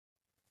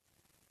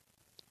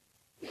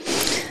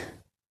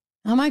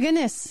Oh my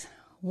goodness,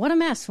 what a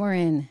mess we're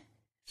in.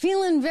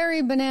 Feeling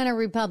very Banana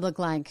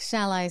Republic-like,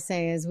 shall I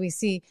say, as we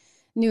see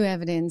new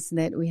evidence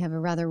that we have a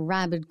rather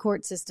rabid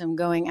court system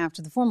going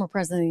after the former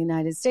president of the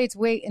United States.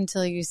 Wait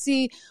until you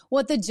see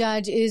what the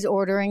judge is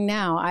ordering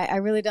now. I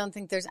really don't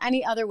think there's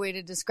any other way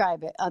to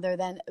describe it other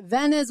than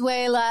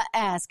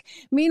Venezuela-esque.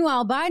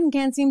 Meanwhile, Biden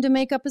can't seem to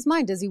make up his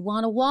mind. Does he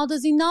want a wall?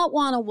 Does he not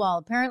want a wall?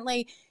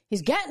 Apparently,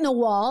 he's getting a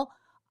wall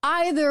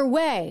either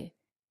way.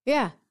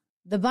 Yeah,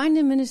 the Biden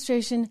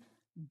administration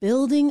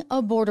building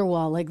a border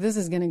wall. Like, this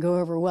is going to go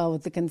over well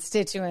with the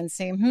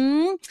constituency.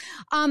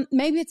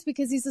 Maybe it's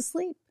because he's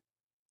asleep.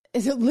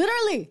 Is it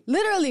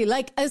literally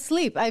like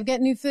asleep? I've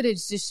got new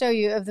footage to show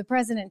you of the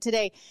president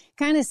today,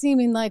 kind of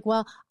seeming like,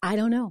 well, I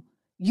don't know.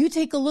 You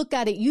take a look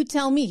at it. You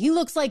tell me. He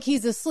looks like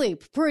he's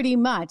asleep pretty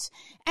much.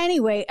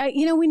 Anyway,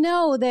 we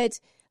know that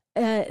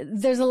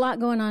there's a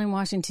lot going on in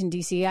Washington,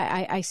 D.C.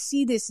 I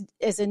see this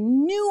as a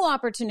new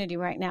opportunity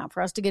right now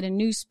for us to get a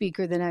new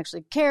speaker that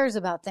actually cares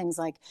about things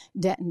like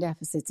debt and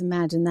deficits.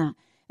 Imagine that.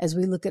 As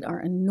we look at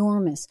our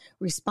enormous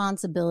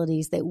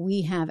responsibilities that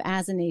we have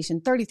as a nation,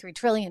 $33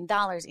 trillion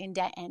in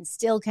debt and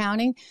still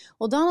counting.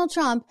 Well, Donald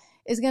Trump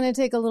is going to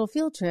take a little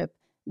field trip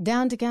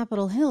down to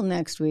Capitol Hill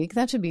next week.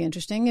 That should be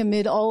interesting.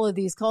 Amid all of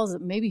these calls,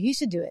 maybe he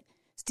should do it.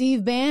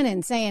 Steve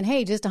Bannon saying,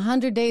 hey, just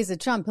 100 days of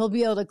Trump, he'll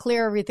be able to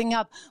clear everything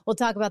up. We'll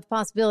talk about the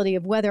possibility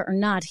of whether or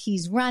not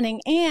he's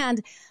running.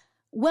 And,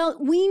 well,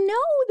 we know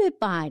that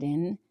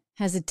Biden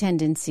has a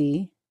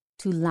tendency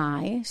to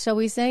lie, shall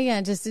we say?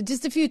 Yeah,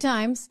 just a few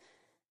times.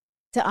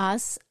 To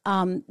us,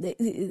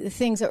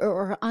 things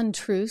are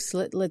untruths.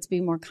 Let's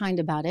be more kind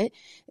about it,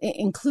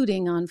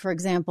 including on, for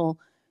example,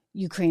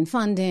 Ukraine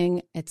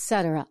funding,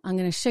 etc. I'm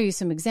going to show you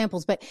some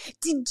examples. But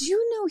did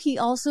you know he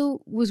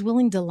also was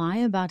willing to lie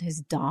about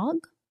his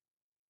dog?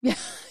 Yeah,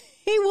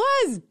 he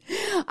was.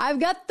 I've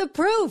got the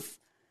proof.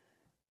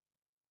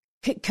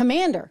 The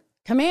commander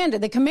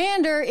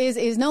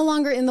is no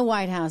longer in the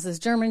White House, this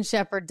German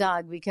Shepherd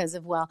dog, because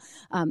of,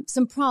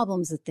 some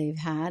problems that they've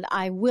had.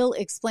 I will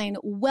explain.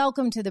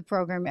 Welcome to the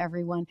program,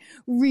 everyone.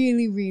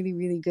 Really, really,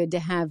 really good to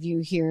have you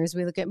here as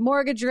we look at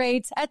mortgage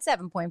rates at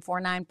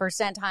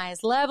 7.49%,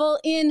 highest level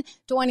in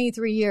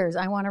 23 years.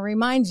 I want to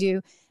remind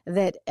you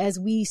that as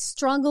we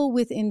struggle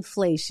with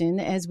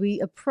inflation, as we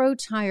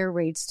approach higher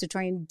rates to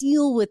try and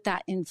deal with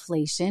that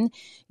inflation,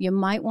 you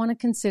might want to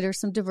consider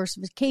some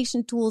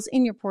diversification tools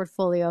in your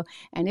portfolio.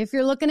 And if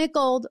you're looking at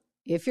gold,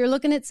 if you're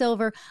looking at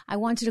silver, I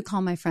want you to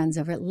call my friends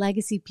over at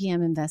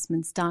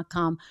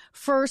LegacyPMInvestments.com.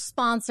 First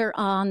sponsor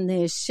on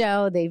this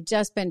show. They've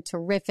just been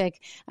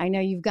terrific. I know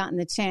you've gotten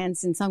the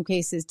chance in some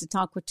cases to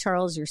talk with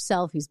Charles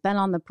yourself, who's been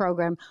on the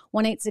program.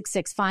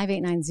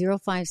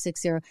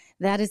 1-866-589-0560.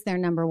 That is their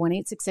number,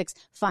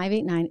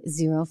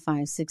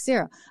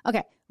 1-866-589-0560.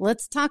 Okay,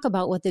 let's talk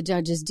about what the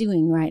judge is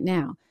doing right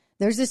now.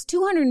 There's this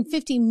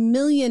 $250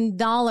 million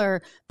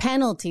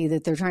penalty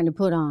that they're trying to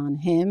put on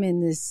him in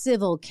this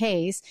civil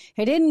case.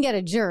 He didn't get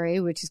a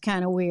jury, which is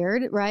kind of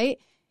weird, right?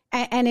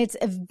 And it's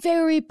a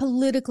very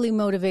politically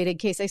motivated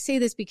case. I say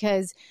this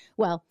because,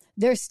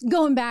 they're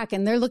going back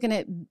and they're looking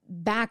at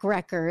back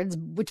records,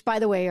 which, by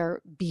the way,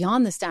 are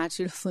beyond the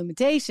statute of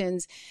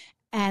limitations.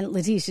 And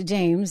Letitia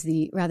James,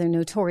 the rather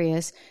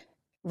notorious,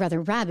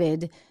 rather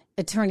rabid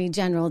attorney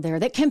general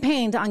there that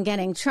campaigned on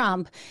getting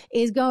Trump,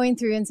 is going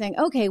through and saying,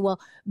 okay, well,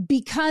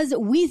 because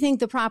we think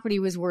the property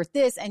was worth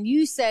this and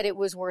you said it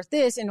was worth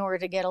this in order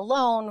to get a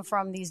loan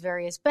from these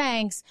various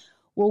banks,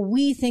 well,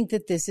 we think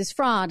that this is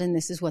fraud. And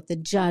this is what the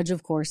judge,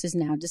 of course, is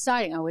now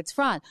deciding. Oh, it's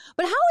fraud.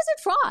 But how is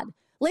it fraud?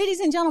 Ladies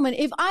and gentlemen,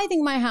 if I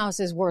think my house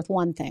is worth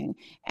one thing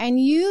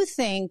and you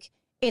think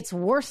it's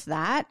worth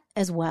that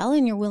as well,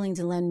 and you're willing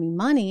to lend me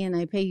money and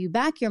I pay you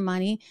back your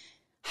money,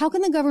 how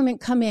can the government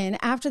come in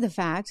after the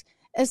fact,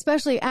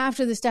 especially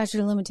after the statute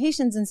of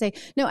limitations, and say,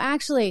 no,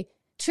 actually,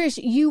 Trish,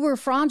 you were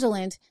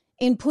fraudulent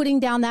in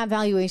putting down that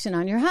valuation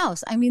on your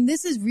house? I mean,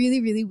 this is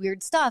really, really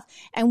weird stuff.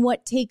 And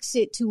what takes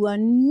it to a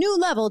new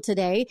level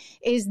today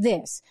is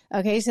this.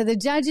 Okay, so the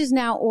judge is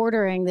now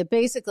ordering that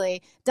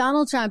basically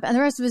Donald Trump and the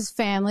rest of his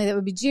family, that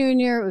would be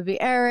Junior, it would be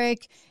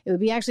Eric, it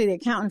would be actually the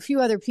accountant, a few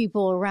other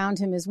people around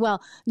him as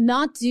well,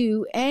 not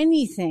do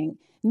anything,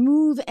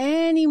 move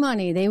any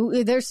money.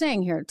 They're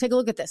saying here, take a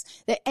look at this,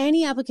 that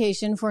any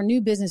application for a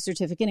new business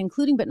certificate,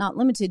 including but not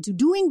limited to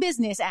doing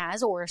business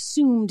as or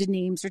assumed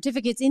name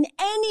certificates in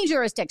any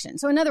jurisdiction.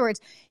 So in other words,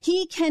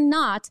 he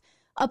cannot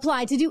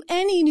apply to do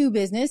any new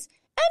business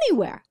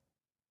anywhere.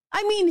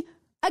 I mean,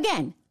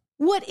 again,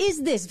 what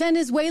is this?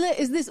 Venezuela?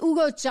 Is this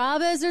Hugo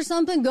Chavez or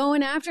something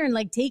going after and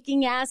like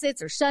taking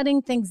assets or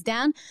shutting things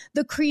down?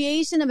 The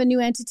creation of a new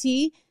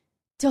entity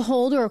to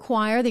hold or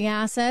acquire the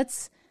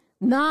assets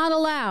not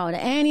allowed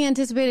any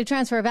anticipated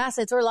transfer of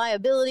assets or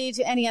liability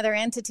to any other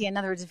entity. In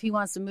other words, if he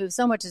wants to move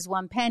so much as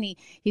one penny,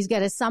 he's got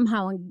to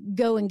somehow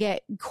go and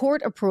get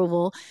court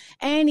approval.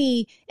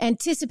 Any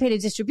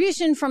anticipated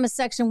distribution from a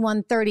Section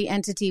 130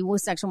 entity, well,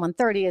 Section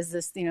 130 is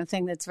this,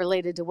 thing that's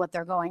related to what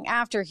they're going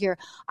after here.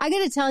 I got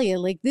to tell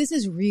you, this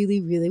is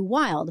really, really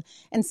wild.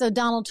 And so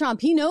Donald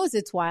Trump, he knows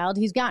it's wild.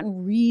 He's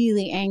gotten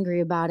really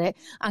angry about it.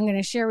 I'm going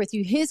to share with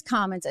you his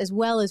comments as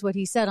well as what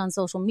he said on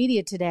social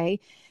media today.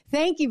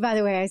 Thank you, by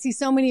the way. I see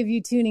so many of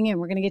you tuning in.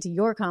 We're going to get to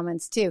your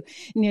comments, too,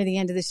 near the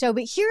end of the show.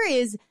 But here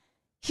is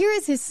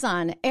his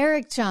son,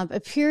 Eric Trump,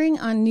 appearing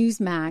on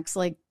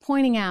Newsmax,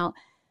 pointing out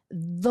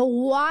the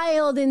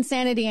wild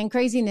insanity and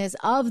craziness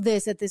of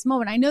this at this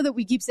moment. I know that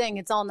we keep saying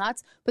it's all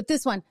nuts, but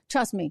this one,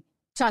 trust me.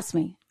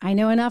 I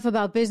know enough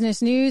about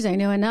business news. I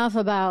know enough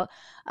about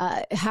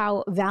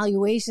how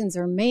valuations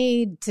are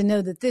made to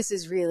know that this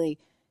is really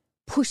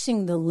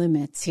pushing the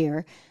limits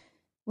here.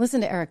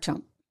 Listen to Eric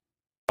Trump.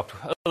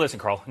 Listen,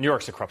 Carl, New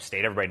York's a corrupt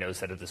state. Everybody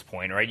knows that at this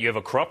point, right? You have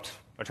a corrupt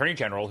attorney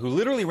general who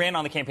literally ran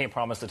on the campaign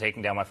promise of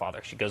taking down my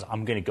father. She goes,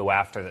 I'm going to go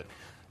after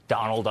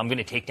Donald. I'm going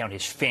to take down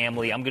his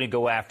family. I'm going to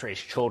go after his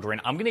children.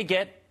 I'm going to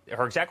get,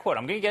 her exact quote,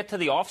 I'm going to get to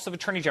the office of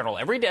attorney general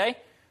every day.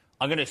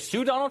 I'm going to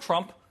sue Donald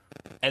Trump,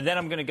 and then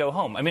I'm going to go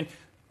home. I mean,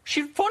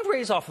 she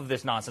fundraised off of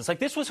this nonsense.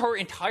 This was her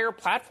entire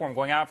platform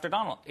going after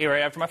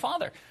after my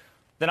father.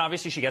 Then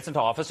obviously she gets into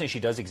office and she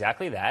does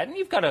exactly that. And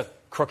you've got a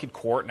crooked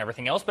court and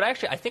everything else. But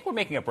actually, I think we're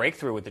making a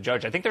breakthrough with the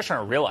judge. I think they're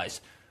trying to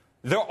realize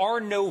there are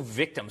no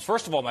victims.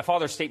 First of all, my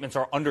father's statements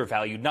are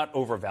undervalued, not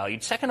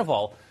overvalued. Second of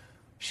all,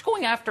 she's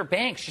going after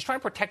banks. She's trying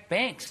to protect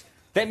banks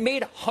that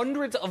made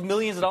hundreds of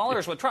millions of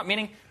dollars with Trump,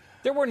 meaning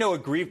there were no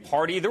aggrieved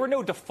party. There were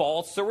no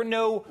defaults. There were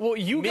no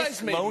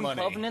loan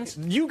covenants.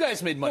 You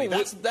guys made money.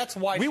 That's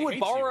why we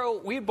would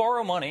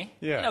borrow money.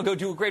 Yeah. Go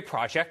do a great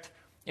project.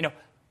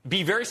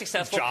 Be very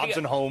successful. Jobs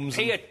and homes.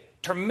 Pay a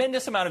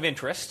tremendous amount of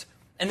interest,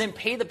 and then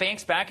pay the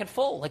banks back in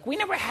full. We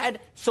never had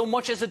so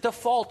much as a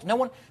default. No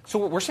one. So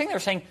what we're saying, they're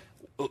saying,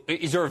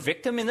 is there a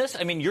victim in this?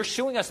 I mean, you're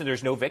suing us and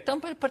there's no victim,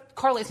 but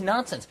Carl, it's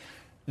nonsense.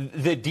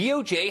 The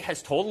DOJ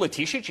has told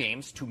Letitia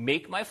James to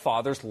make my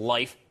father's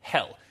life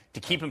hell,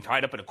 to keep him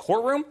tied up in a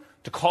courtroom,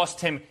 to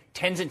cost him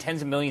tens and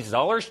tens of millions of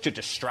dollars, to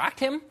distract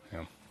him,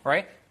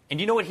 right? And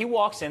you know what? He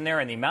walks in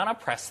there, and the amount of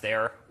press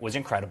there was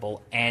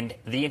incredible. And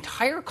the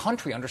entire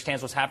country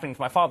understands what's happening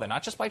to my father,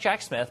 not just by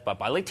Jack Smith, but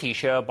by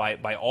Letitia,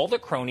 by all the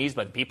cronies,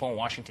 by the people in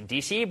Washington,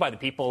 D.C., by the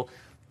people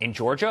in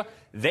Georgia.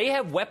 They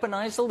have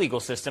weaponized the legal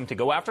system to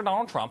go after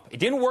Donald Trump.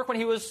 It didn't work when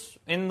he was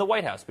in the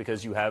White House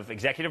because you have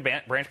executive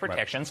branch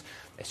protections.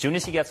 Right. As soon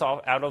as he gets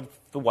out of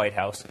the White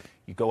House,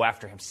 you go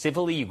after him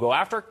civilly, you go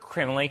after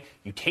criminally,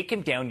 you take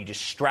him down, you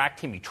distract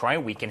him, you try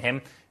and weaken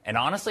him. And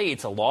honestly,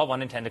 it's a law of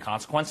unintended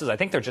consequences. I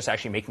think they're just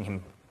actually making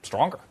him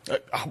stronger.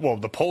 Well,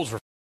 the polls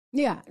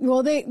Yeah,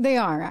 well, they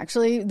are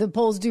actually. The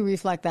polls do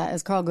reflect that,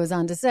 as Carl goes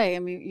on to say. I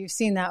mean, you've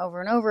seen that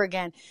over and over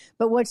again.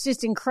 But what's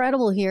just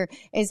incredible here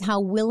is how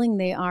willing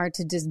they are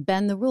to just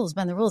bend the rules.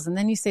 And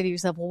then you say to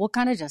yourself, well, what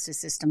kind of justice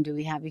system do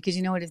we have? Because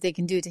you know what? If they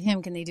can do it to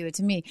him, can they do it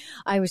to me?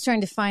 I was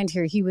trying to find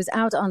here. He was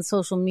out on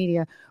social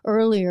media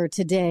earlier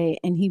today,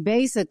 and he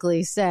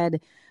basically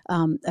said,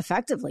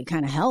 effectively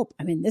kind of help.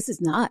 I mean, this is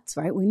nuts,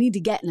 right? We need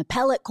to get an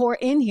appellate court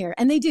in here.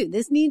 And they do.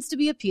 This needs to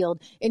be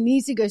appealed. It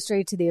needs to go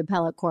straight to the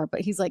appellate court. But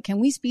he's like, can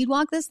we speed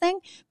walk this thing?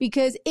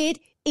 Because it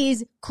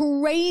is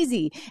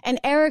crazy. And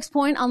Eric's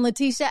point on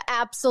Letitia,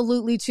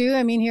 absolutely true.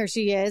 I mean, here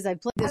she is. I've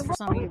played this for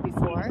some of you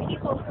before.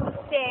 People who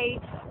say,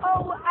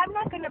 oh, I'm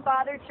not going to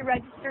bother to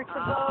register to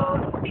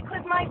vote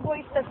because my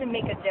voice doesn't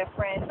make a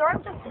difference, or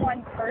I'm just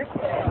one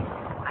person.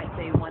 I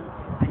say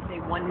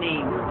one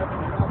name,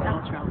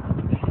 Donald Trump.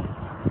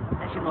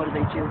 That should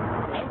motivate you.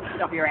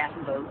 Get off your ass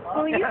and vote.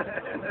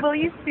 Will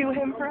you sue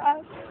him for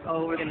us?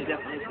 Oh, we're going to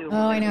definitely sue him.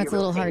 Oh, I know it's a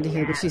little hard to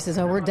hear, but she says,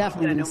 oh, we're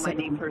definitely going to sue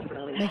him.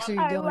 Personally. Make sure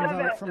you go and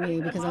vote for me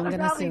because I'm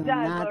going to sue him.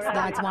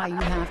 That's why you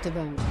have to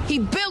vote. He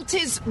built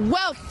his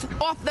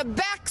wealth off the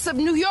backs of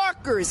New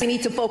Yorkers. We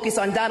need to focus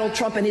on Donald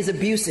Trump and his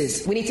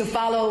abuses. We need to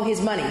follow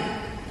his money.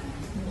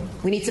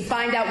 We need to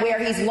find out where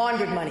he's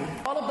laundered money.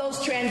 All of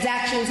those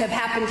transactions have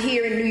happened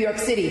here in New York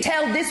City.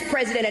 Tell this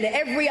president and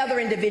every other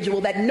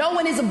individual that no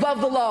one is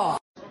above the law.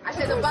 I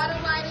said the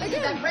bottom line is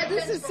that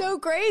this is so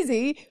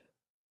crazy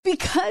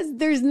because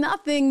there's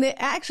nothing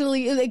that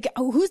actually,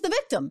 who's the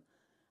victim?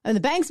 And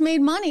the banks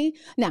made money.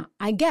 Now,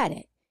 I get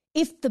it.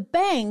 If the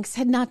banks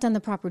had not done the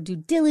proper due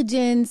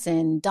diligence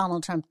and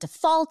Donald Trump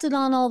defaulted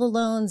on all the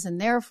loans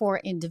and therefore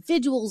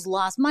individuals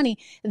lost money,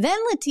 then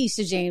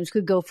Letitia James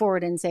could go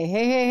forward and say,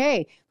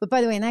 hey. But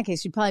by the way, in that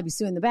case, she'd probably be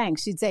suing the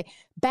banks. She'd say,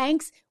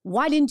 banks,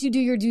 why didn't you do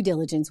your due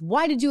diligence?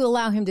 Why did you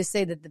allow him to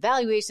say that the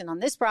valuation on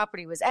this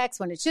property was X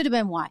when it should have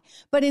been Y?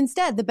 But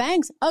instead, the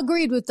banks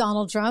agreed with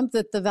Donald Trump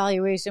that the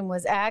valuation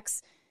was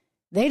X.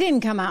 They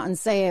didn't come out and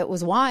say it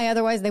was why.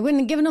 Otherwise, they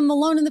wouldn't have given him the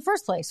loan in the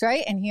first place,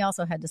 right? And he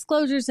also had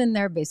disclosures in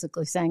there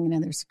basically saying,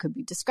 there could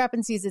be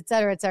discrepancies, et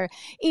cetera, et cetera.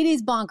 It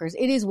is bonkers.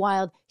 It is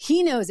wild.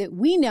 He knows it.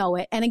 We know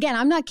it. And again,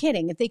 I'm not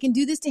kidding. If they can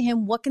do this to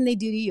him, what can they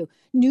do to you?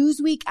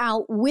 Newsweek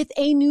out with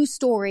a news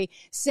story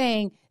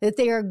saying that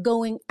they are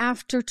going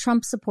after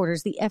Trump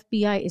supporters. The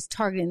FBI is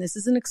targeting. This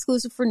is an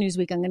exclusive for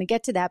Newsweek. I'm going to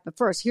get to that. But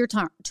first, here's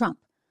Trump.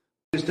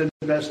 The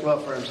best law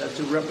firms. That's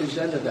who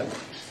represented them.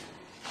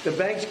 The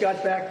banks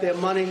got back their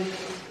money.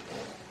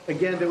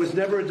 Again, there was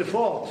never a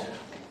default.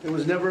 There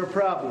was never a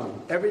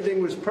problem.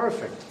 Everything was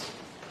perfect.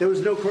 There was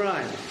no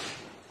crime.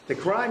 The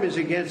crime is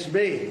against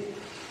me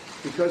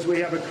because we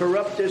have a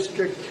corrupt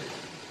district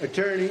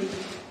attorney,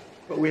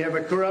 but we have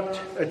a corrupt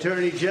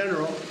attorney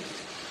general,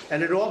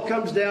 and it all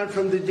comes down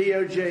from the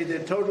DOJ. They're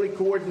totally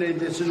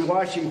coordinated this in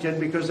Washington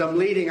because I'm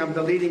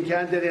the leading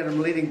candidate. I'm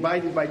leading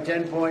Biden by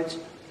 10 points.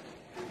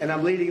 And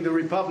I'm leading the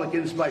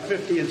Republicans by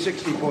 50 and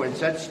 60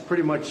 points. That's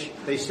pretty much,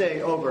 they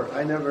say, over.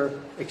 I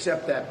never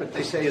accept that, but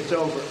they say it's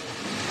over.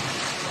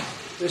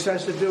 This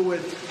has to do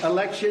with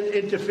election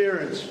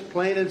interference,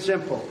 plain and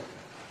simple.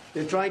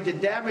 They're trying to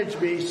damage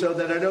me so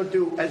that I don't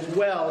do as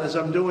well as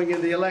I'm doing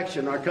in the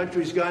election. Our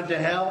country's gone to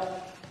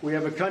hell. We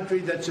have a country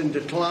that's in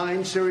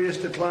decline, serious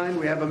decline.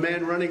 We have a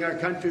man running our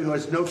country who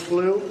has no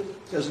clue,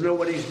 doesn't know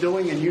what he's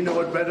doing, and you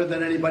know it better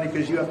than anybody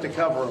because you have to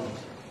cover him.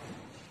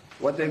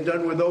 What they've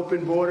done with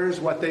open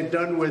borders, what they've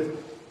done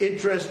with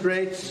interest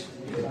rates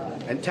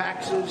and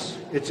taxes,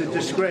 it's a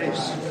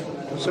disgrace.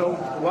 So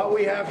what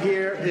we have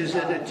here is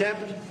an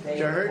attempt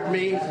to hurt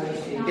me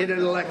in an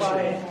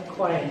election.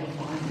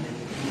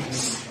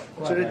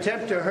 It's an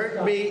attempt to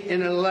hurt me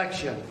in an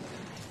election.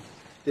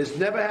 This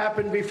never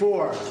happened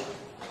before,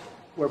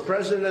 where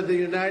President of the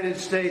United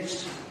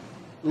States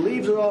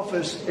leaves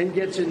office and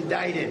gets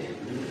indicted.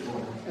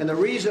 And the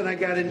reason I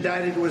got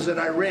indicted was that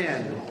I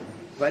ran.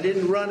 If I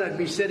didn't run, I'd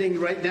be sitting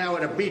right now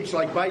at a beach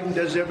like Biden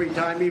does every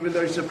time, even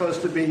though he's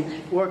supposed to be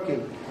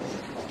working.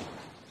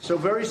 So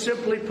very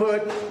simply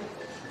put,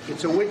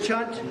 it's a witch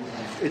hunt.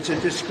 It's a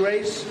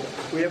disgrace.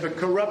 We have a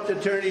corrupt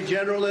attorney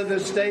general in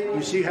this state.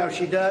 You see how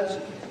she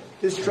does?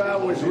 This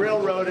trial was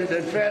railroaded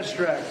and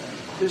fast-tracked.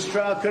 This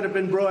trial could have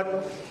been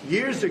brought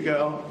years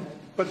ago,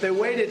 but they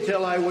waited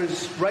till I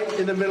was right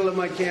in the middle of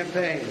my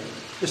campaign.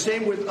 The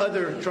same with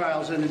other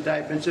trials and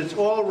indictments. It's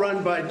all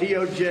run by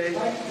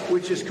DOJ,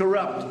 which is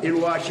corrupt in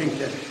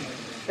Washington.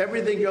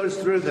 Everything goes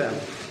through them.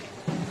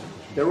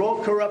 They're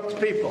all corrupt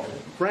people.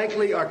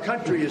 Frankly, our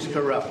country is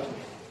corrupt.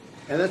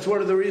 And that's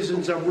one of the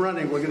reasons I'm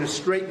running. We're going to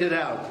straighten it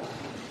out.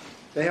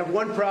 They have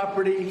one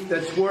property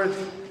that's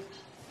worth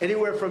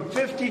anywhere from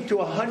 50 to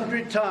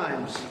 100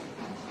 times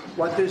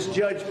what this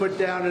judge put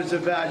down as a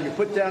value.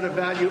 Put down a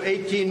value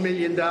 $18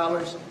 million,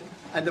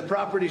 and the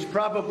property's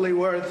probably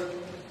worth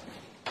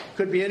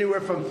could be anywhere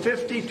from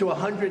 50 to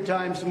 100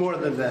 times more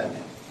than that.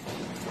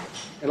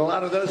 And a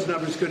lot of those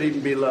numbers could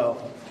even be low.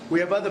 We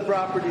have other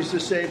properties, the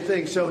same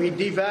thing. So he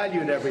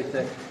devalued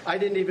everything. I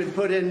didn't even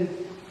put in.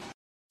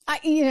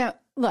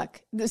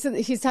 Look,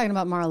 he's talking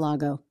about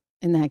Mar-a-Lago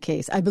in that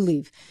case, I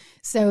believe.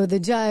 So the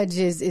judge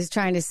is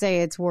trying to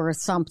say it's worth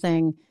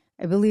something.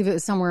 I believe it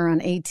was somewhere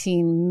around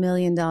 $18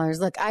 million.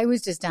 Look, I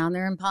was just down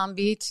there in Palm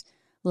Beach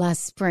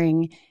last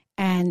spring,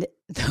 and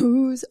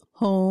those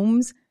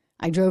homes,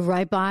 I drove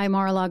right by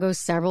Mar-a-Lago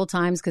several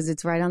times because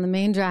it's right on the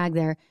main drag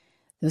there.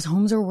 Those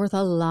homes are worth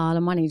a lot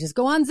of money. Just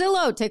go on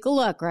Zillow, take a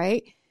look,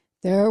 right?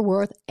 They're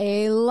worth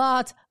a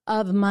lot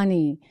of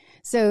money.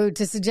 So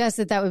to suggest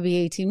that that would be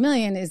 18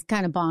 million is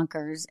kind of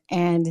bonkers.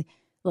 And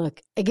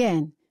look,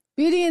 again,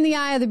 beauty in the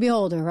eye of the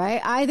beholder,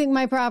 right? I think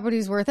my property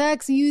is worth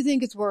X. You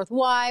think it's worth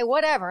Y,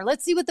 whatever.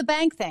 Let's see what the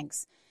bank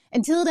thinks.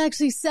 Until it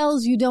actually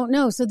sells, you don't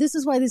know. So this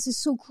is why this is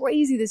so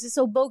crazy. This is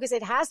so bogus.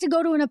 It has to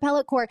go to an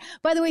appellate court.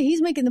 By the way,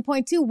 he's making the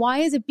point too. Why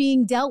is it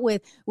being dealt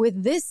with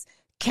this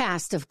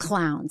cast of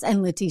clowns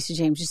and Letitia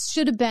James? It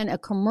should have been a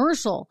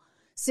commercial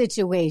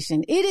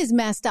situation. It is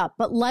messed up.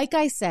 But like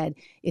I said,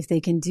 if they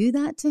can do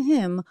that to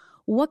him,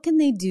 what can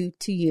they do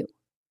to you?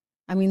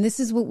 I mean, this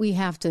is what we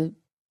have to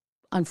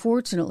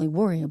unfortunately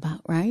worry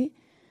about, right?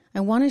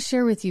 I want to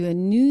share with you a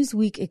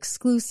Newsweek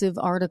exclusive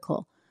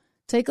article.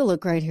 Take a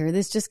look right here.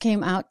 This just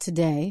came out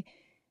today.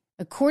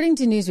 According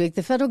to Newsweek,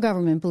 the federal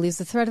government believes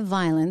the threat of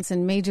violence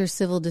and major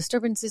civil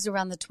disturbances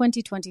around the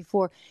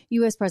 2024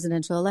 U.S.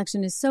 presidential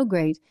election is so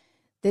great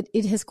that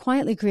it has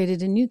quietly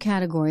created a new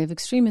category of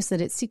extremists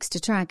that it seeks to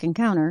track and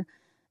counter: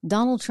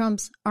 Donald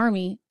Trump's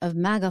army of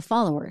MAGA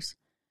followers.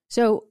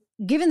 So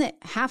given that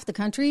half the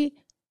country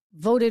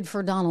voted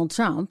for Donald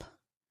Trump,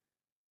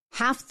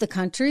 half the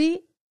country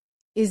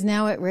is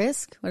now at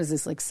risk. What is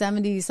this, like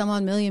 70 some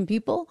odd million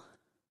people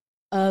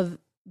of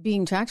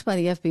being tracked by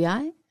the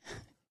FBI?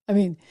 I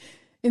mean,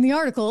 in the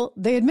article,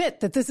 they admit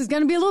that this is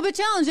going to be a little bit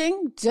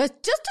challenging,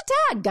 just a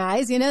tad,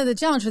 guys. You know, the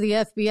challenge for the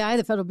FBI,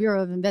 the Federal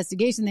Bureau of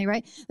Investigation, they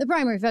write, the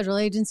primary federal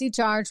agency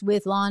charged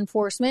with law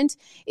enforcement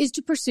is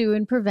to pursue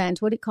and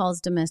prevent what it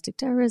calls domestic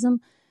terrorism,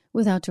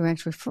 without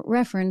direct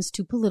reference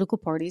to political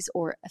parties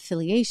or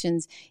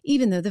affiliations,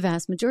 even though the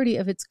vast majority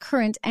of its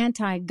current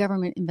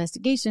anti-government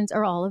investigations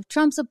are all of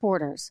Trump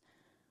supporters.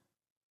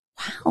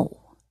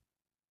 Wow.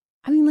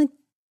 I mean, like,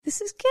 this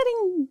is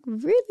getting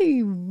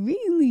really,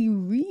 really,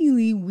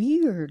 really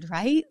weird,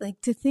 right?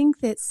 Like, to think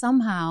that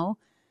somehow,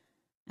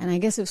 and I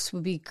guess this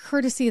would be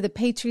courtesy of the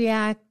Patriot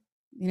Act,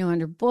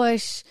 under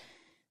Bush,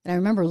 that I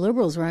remember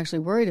liberals were actually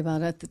worried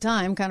about at the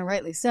time, kind of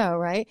rightly so,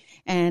 right?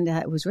 And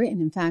it was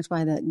written, in fact,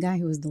 by the guy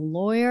who was the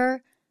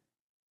lawyer,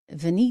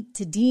 Vineet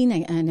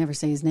Tadine, I never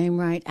say his name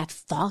right, at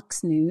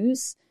Fox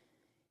News.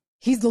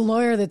 He's the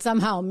lawyer that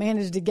somehow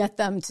managed to get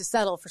them to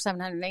settle for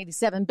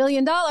 $787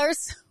 billion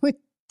with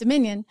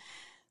Dominion.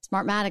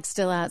 Smartmatic's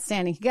still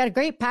outstanding. He got a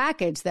great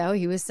package, though.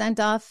 He was sent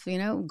off,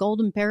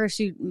 golden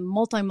parachute,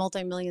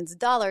 multi-millions of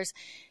dollars.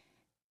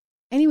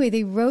 Anyway,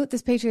 they wrote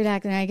this Patriot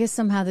Act, and I guess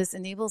somehow this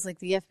enables the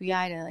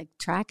FBI to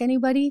track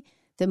anybody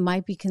that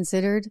might be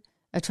considered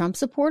a Trump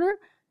supporter.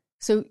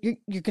 So you're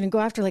going to go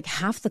after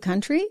half the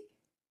country?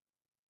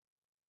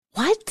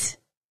 What?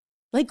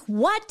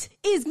 What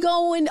is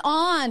going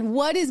on?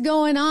 What is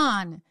going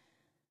on?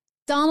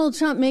 Donald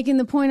Trump making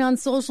the point on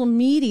social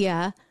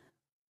media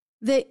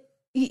that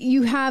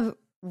you have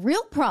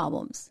real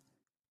problems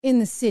in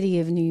the city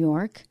of New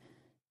York.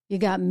 You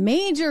got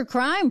major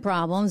crime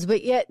problems,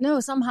 but yet, no,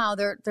 somehow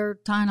they're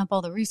tying up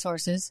all the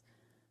resources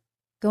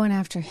going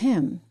after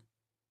him.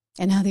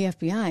 And now the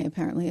FBI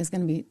apparently is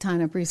going to be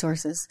tying up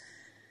resources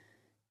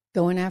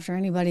going after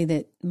anybody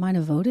that might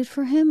have voted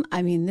for him.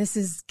 I mean, this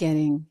is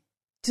getting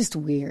just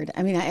weird.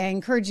 I mean, I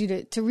encourage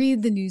you to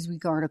read the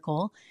Newsweek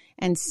article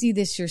and see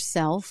this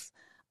yourself.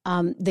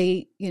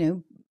 They,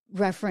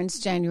 reference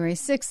January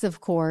 6th,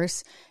 of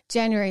course.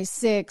 January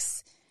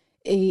 6th,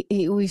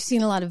 we've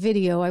seen a lot of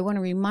video. I want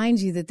to remind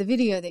you that the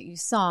video that you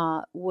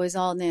saw was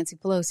all Nancy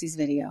Pelosi's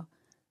video,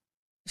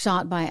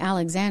 shot by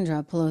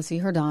Alexandra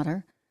Pelosi, her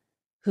daughter,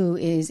 who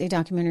is a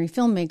documentary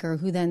filmmaker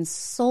who then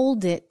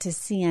sold it to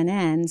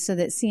CNN so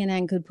that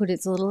CNN could put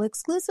its little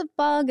exclusive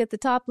bug at the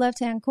top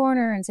left-hand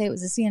corner and say it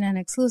was a CNN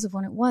exclusive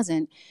when it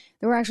wasn't.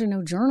 There were actually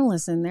no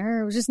journalists in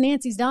there. It was just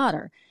Nancy's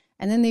daughter.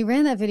 And then they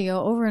ran that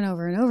video over and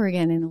over and over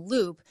again in a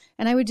loop.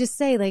 And I would just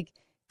say,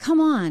 come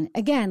on,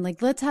 again,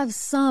 let's have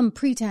some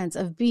pretense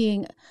of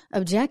being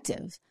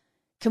objective.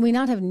 Can we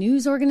not have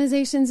news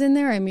organizations in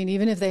there? I mean,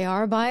 even if they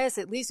are biased,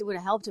 at least it would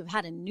have helped to have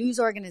had a news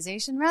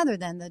organization rather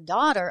than the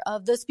daughter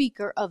of the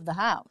Speaker of the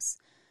House.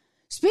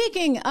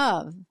 Speaking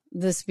of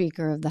the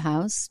Speaker of the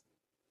House,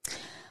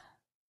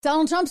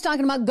 Donald Trump's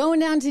talking about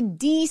going down to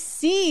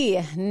D.C.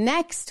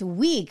 next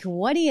week.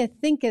 What do you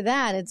think of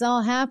that? It's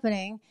all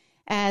happening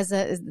as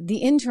the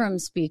interim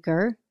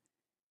speaker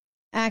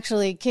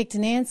actually kicked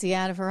Nancy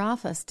out of her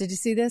office. Did you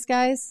see this,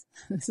 guys?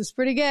 This is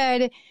pretty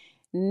good.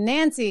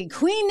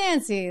 Queen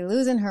Nancy,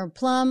 losing her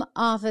plum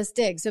office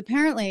dig. So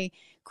apparently,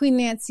 Queen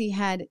Nancy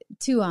had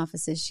two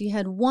offices. She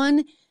had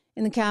one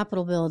in the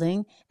Capitol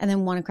building and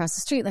then one across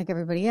the street like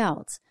everybody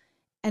else.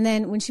 And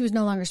then when she was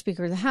no longer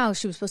Speaker of the House,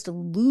 she was supposed to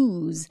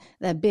lose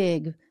that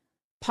big,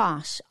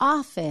 posh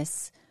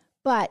office,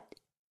 but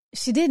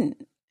she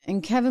didn't.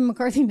 And Kevin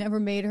McCarthy never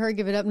made her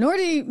give it up, nor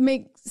did he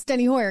make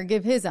Steny Hoyer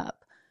give his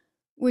up,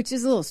 which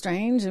is a little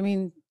strange. I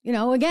mean,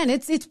 again,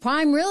 it's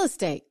prime real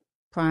estate.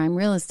 Prime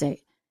real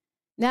estate.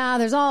 Now,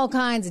 there's all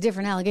kinds of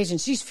different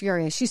allegations. She's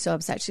furious. She's so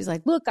upset. She's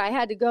like, look, I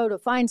had to go to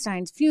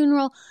Feinstein's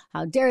funeral.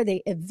 How dare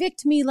they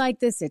evict me like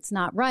this? It's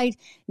not right.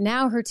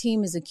 Now her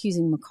team is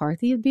accusing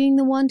McCarthy of being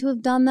the one to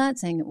have done that,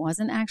 saying it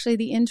wasn't actually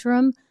the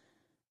interim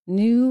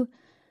new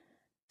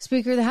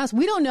Speaker of the House.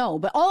 We don't know,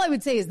 but all I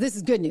would say is this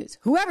is good news.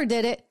 Whoever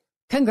did it,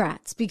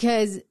 congrats,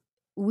 because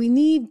we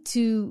need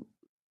to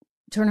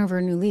turn over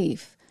a new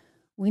leaf.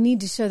 We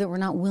need to show that we're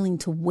not willing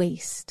to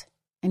waste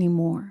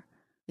anymore.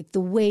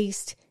 The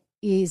waste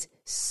is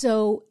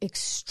so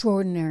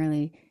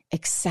extraordinarily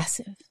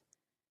excessive.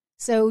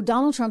 So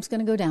Donald Trump's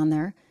going to go down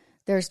there.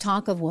 There's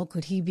talk of,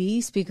 could he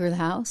be Speaker of the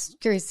House?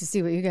 Curious to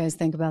see what you guys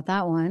think about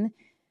that one.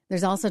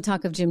 There's also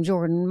talk of Jim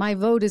Jordan. My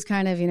vote is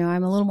kind of,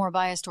 I'm a little more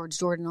biased towards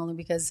Jordan only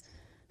because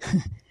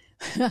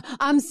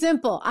I'm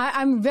simple.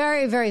 I'm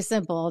very, very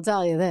simple. I'll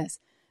tell you this.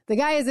 The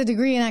guy has a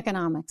degree in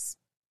economics.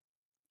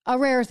 A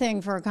rare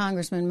thing for a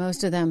congressman.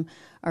 Most of them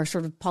are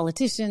sort of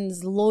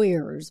politicians,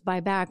 lawyers by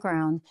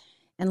background.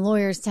 And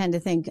lawyers tend to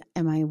think,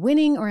 am I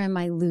winning or am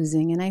I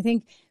losing? And I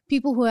think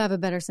people who have a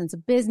better sense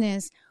of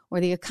business or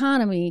the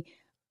economy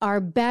are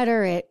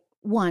better at,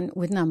 one,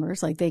 with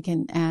numbers, like they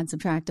can add,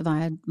 subtract,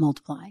 divide,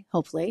 multiply,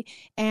 hopefully.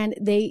 And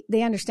they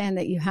understand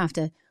that you have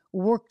to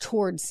work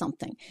towards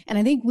something. And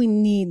I think we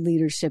need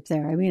leadership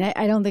there. I mean,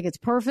 I don't think it's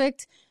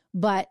perfect,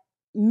 but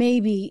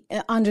maybe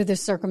under the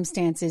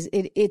circumstances,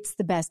 it's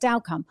the best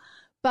outcome.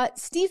 But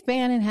Steve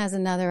Bannon has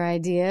another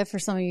idea. For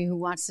some of you who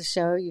watch the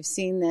show, you've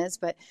seen this,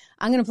 but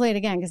I'm going to play it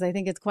again because I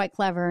think it's quite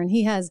clever. And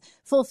he has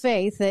full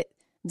faith that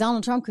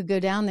Donald Trump could go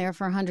down there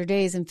for 100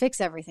 days and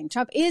fix everything.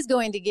 Trump is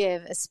going to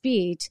give a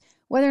speech.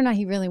 Whether or not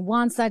he really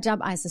wants that job,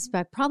 I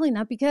suspect probably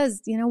not,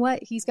 because you know what?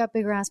 He's got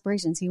bigger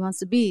aspirations. He wants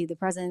to be the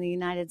president of the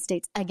United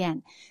States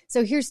again.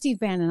 So here's Steve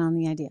Bannon on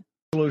the idea.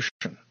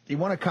 Solution you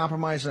want to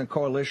compromise in a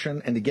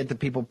coalition and to get the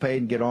people paid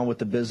and get on with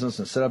the business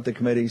and set up the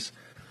committees?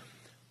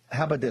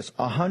 How about this?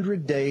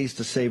 100 days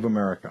to save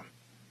America.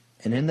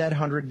 And in that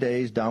 100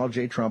 days, Donald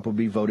J. Trump will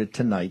be voted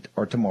tonight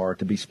or tomorrow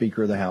to be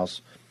Speaker of the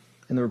House.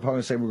 And the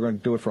Republicans say we're going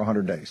to do it for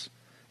 100 days.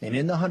 And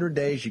in the 100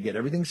 days, you get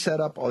everything set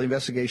up, all the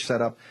investigations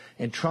set up,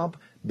 and Trump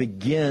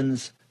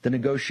begins the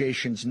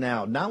negotiations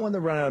now. Not when they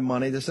run out of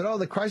money. They said, oh,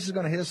 the crisis is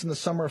going to hit us in the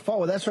summer or fall.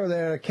 Well, that's where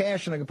they're out of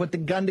cash, and they can put the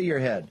gun to your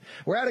head.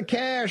 We're out of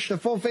cash. The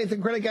full faith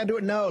and credit got to do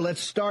it. No,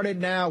 let's start it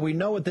now. We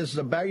know what this is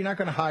about. You're not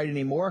going to hide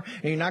anymore,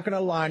 and you're not going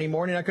to lie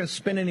anymore, and you're not going to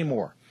spin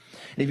anymore.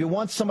 And if you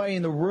want somebody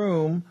in the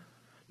room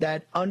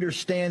that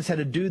understands how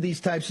to do these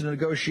types of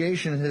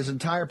negotiations, his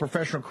entire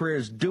professional career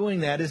is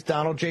doing that, is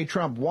Donald J.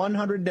 Trump.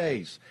 100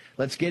 days.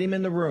 Let's get him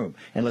in the room.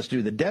 And let's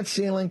do the debt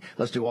ceiling.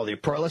 Let's do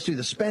let's do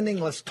the spending.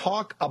 Let's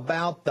talk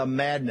about the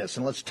madness.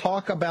 And let's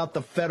talk about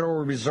the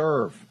Federal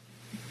Reserve.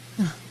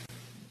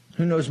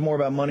 Who knows more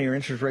about money or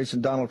interest rates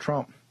than Donald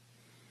Trump?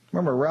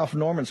 Remember, Ralph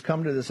Norman's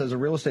come to this as a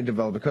real estate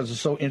developer because it's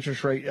so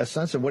interest rate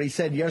sensitive. What he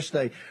said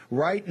yesterday,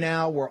 right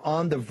now we're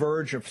on the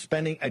verge of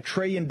spending $1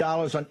 trillion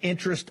on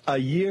interest a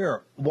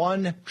year.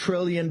 $1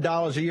 trillion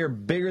a year,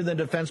 bigger than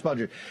the defense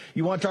budget.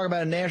 You want to talk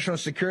about a national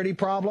security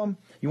problem?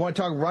 You want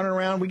to talk running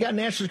around? We got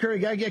national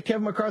security. Got to get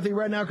Kevin McCarthy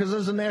right now because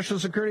there's a national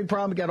security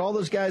problem. We got all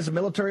those guys, the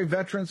military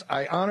veterans.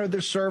 I honor their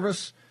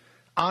service.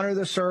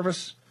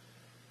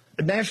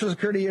 National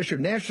security issue.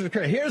 National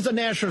security. Here's the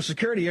national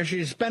security issue.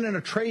 You're spending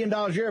 $1 trillion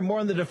a year, more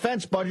than the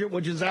defense budget,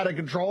 which is out of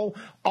control,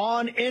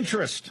 on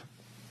interest.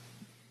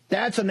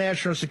 That's a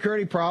national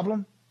security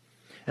problem.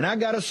 And I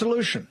got a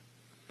solution.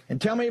 And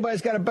tell me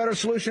anybody's got a better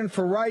solution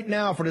for right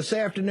now, for this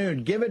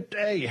afternoon. Give it,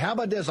 hey, how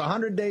about this?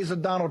 100 days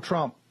of Donald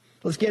Trump.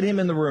 Let's get him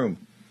in the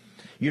room.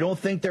 You don't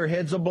think their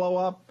heads will blow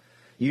up?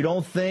 You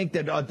don't think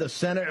that the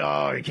Senate,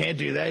 oh, you can't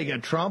do that. You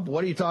got Trump.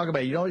 What are you talking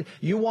about?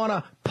 You want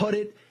to put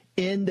it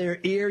in their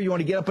ear. You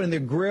want to get up in their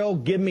grill.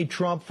 Give me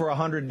Trump for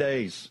 100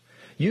 days.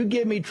 You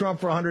give me Trump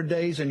for 100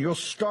 days, and you'll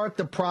start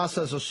the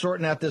process of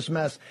sorting out this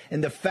mess.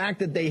 And the fact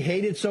that they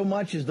hate it so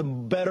much is the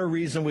better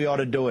reason we ought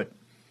to do it.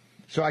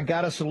 So I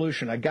got a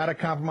solution. I got a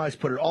compromise.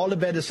 Put it all to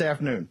bed this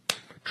afternoon.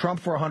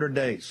 Trump for 100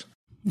 days.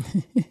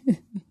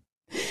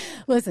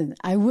 Listen,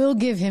 I will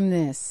give him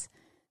this.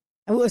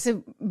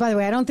 So, by the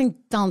way, I don't think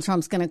Donald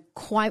Trump's going to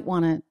quite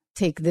want to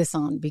take this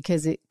on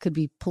because it could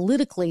be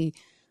politically,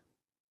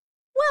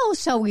 well,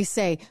 shall we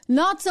say,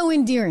 not so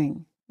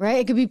endearing, right?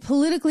 It could be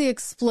politically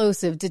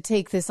explosive to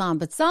take this on,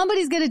 but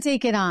somebody's going to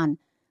take it on.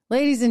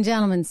 Ladies and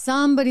gentlemen,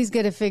 somebody's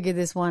going to figure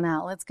this one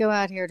out. Let's go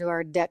out here to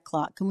our debt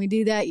clock. Can we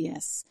do that?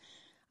 Yes.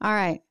 All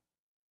right.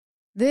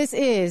 This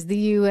is the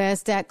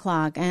U.S. debt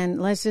clock,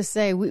 and let's just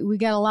say we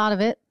got a lot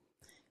of it.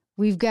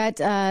 We've got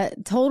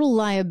total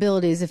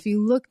liabilities. If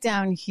you look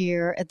down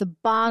here at the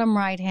bottom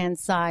right-hand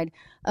side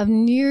of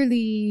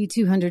nearly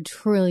 $200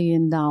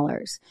 trillion,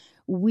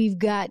 we've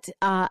got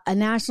a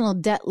national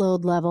debt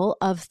load level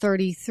of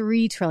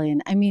 $33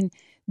 trillion. I mean,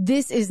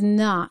 this is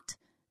not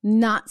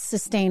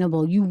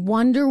sustainable. You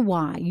wonder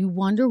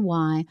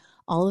why.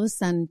 All of a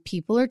sudden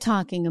people are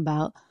talking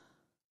about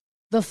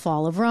the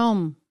fall of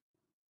Rome.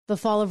 The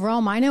fall of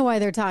Rome. I know why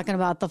they're talking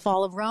about the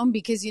fall of Rome,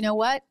 because you know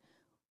what?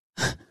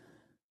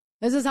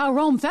 This is how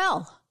Rome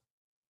fell.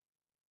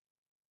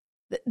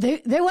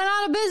 They went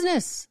out of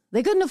business.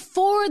 They couldn't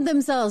afford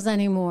themselves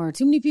anymore.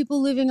 Too many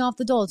people living off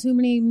the dole. Too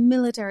many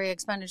military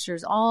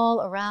expenditures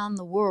all around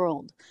the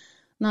world.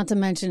 Not to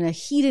mention a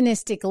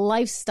hedonistic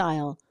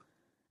lifestyle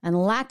and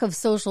lack of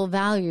social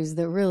values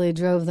that really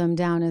drove them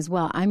down as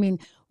well. I mean,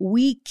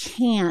 we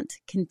can't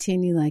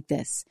continue like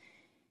this.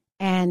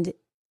 And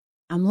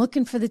I'm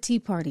looking for the Tea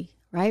Party,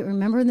 right?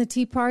 Remember when the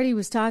Tea Party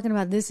was talking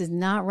about this is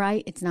not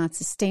right, it's not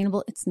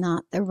sustainable, it's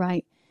not the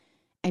right.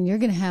 And you're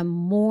going to have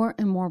more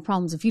and more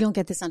problems if you don't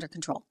get this under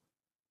control.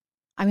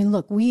 I mean,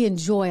 look, we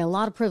enjoy a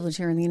lot of privilege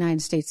here in the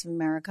United States of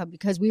America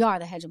because we are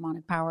the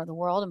hegemonic power of the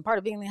world. And part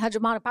of being the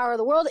hegemonic power of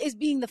the world is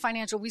being the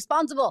financial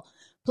responsible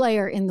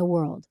player in the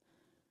world,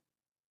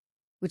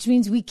 which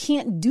means we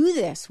can't do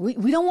this. We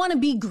don't want to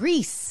be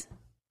Greece.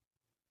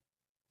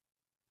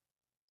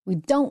 We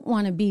don't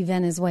want to be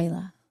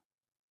Venezuela,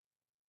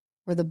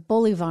 where the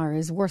bolivar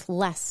is worth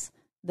less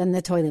than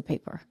the toilet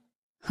paper.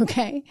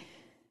 Okay?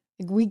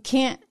 We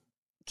can't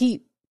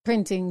keep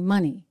printing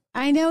money.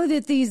 I know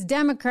that these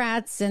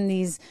Democrats and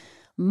these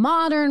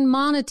modern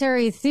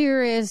monetary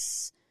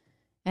theorists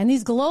and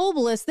these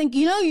globalists think,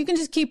 you can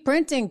just keep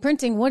printing.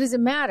 What does it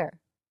matter?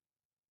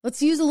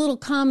 Let's use a little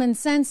common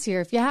sense here.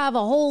 If you have a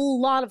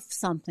whole lot of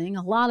something,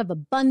 a lot of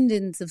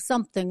abundance of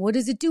something, what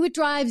does it do? It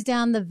drives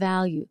down the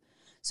value.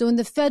 So when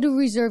the Federal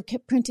Reserve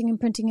kept printing and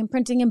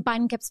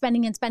Biden kept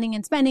spending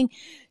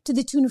to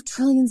the tune of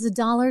trillions of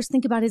dollars,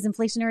 think about his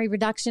Inflation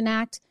Reduction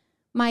Act.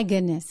 My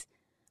goodness.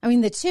 I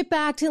mean, the CHIP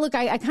Act, look,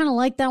 I kind of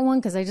like that one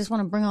because I just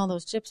want to bring all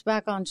those chips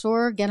back on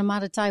shore, get them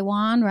out of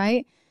Taiwan,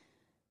 right?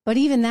 But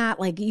even that,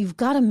 you've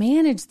got to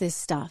manage this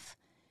stuff.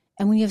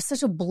 And when you have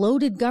such a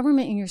bloated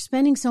government and you're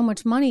spending so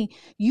much money,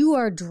 you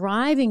are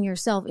driving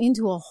yourself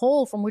into a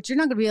hole from which you're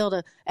not going to be able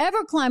to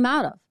ever climb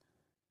out of.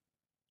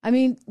 I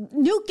mean,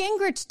 Newt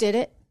Gingrich did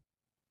it.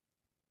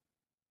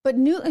 But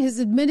Newt has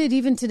admitted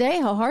even today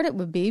how hard it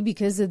would be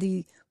because of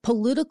the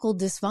political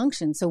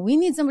dysfunction. So we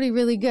need somebody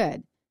really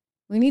good.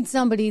 We need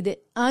somebody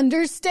that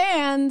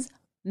understands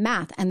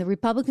math. And the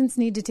Republicans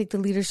need to take the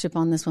leadership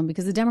on this one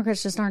because the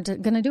Democrats just aren't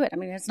going to do it. I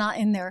mean, it's not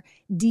in their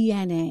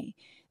DNA.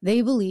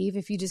 They believe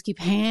if you just keep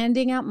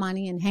handing out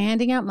money,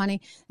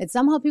 that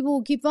somehow people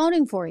will keep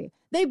voting for you.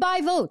 They buy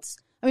votes.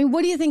 I mean,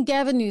 what do you think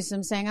Gavin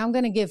Newsom saying? I'm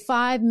going to give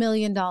 $5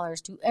 million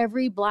to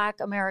every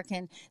black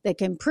American that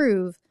can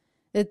prove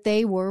that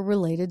they were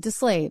related to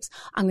slaves.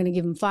 I'm going to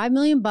give them $5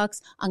 million.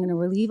 I'm going to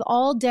relieve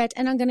all debt,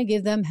 and I'm going to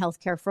give them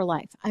health care for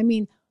life. I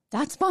mean,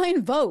 that's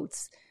buying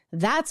votes.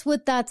 That's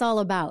what that's all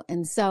about.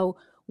 And so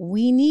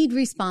we need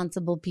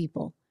responsible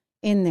people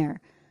in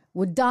there.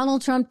 Would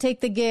Donald Trump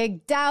take the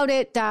gig? Doubt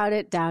it.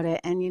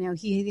 And,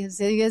 he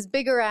has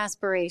bigger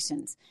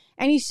aspirations.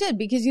 And he should,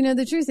 because,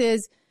 the truth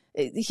is,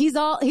 he's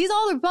all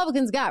the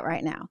Republicans got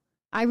right now.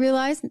 I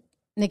realize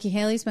Nikki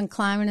Haley's been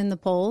climbing in the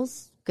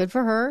polls. Good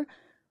for her.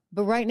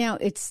 But right now,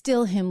 it's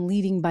still him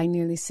leading by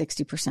nearly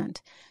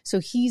 60%. So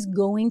he's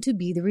going to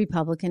be the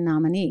Republican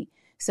nominee.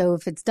 So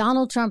if it's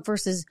Donald Trump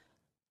versus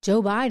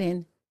Joe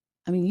Biden,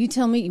 I mean, you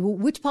tell me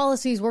which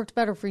policies worked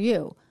better for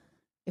you.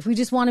 If we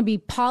just want to be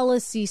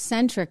policy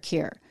centric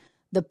here,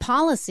 the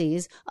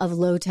policies of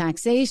low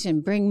taxation,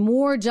 bring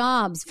more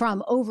jobs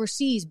from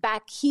overseas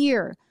back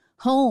here,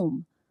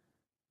 home,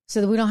 so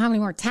that we don't have any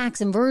more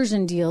tax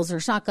inversion deals or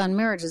shotgun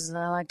marriages, as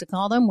I like to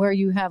call them, where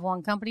you have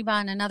one company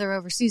buying another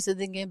overseas so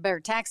they can get a better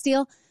tax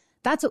deal.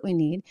 That's what we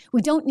need.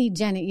 We don't need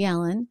Janet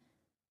Yellen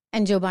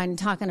and Joe Biden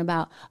talking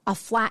about a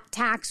flat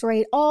tax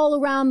rate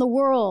all around the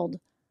world.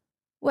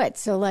 What?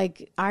 So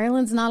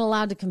Ireland's not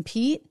allowed to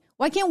compete?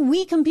 Why can't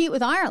we compete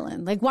with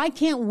Ireland? Why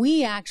can't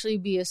we actually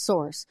be a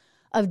source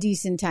of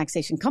decent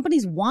taxation?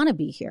 Companies want to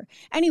be here.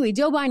 Anyway,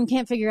 Joe Biden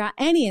can't figure out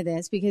any of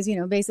this because,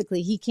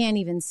 basically he can't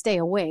even stay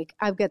awake.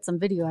 I've got some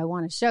video I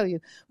want to show you.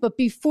 But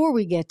before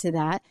we get to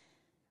that,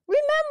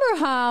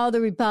 remember how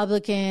the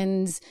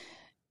Republicans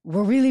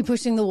were really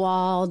pushing the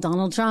wall.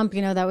 Donald Trump,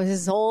 that was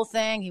his whole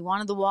thing. He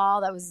wanted the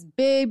wall. That was a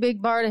big,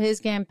 big part of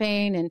his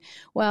campaign. And,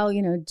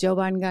 Joe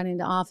Biden got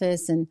into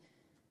office and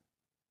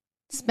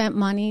spent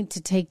money to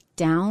take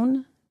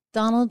down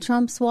Donald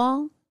Trump's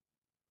wall.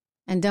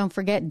 And don't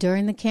forget,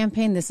 during the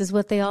campaign, this is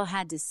what they all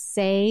had to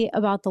say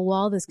about the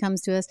wall. This comes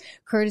to us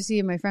courtesy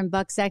of my friend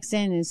Buck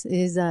Sexton,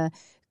 his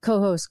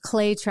co-host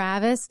Clay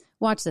Travis.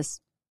 Watch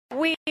this.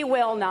 We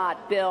will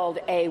not build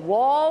a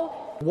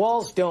wall.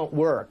 Walls don't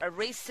work. A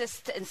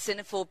racist and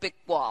xenophobic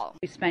wall.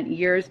 We spent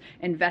years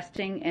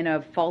investing in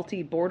a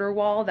faulty border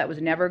wall that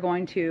was never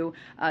going to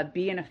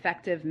be an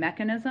effective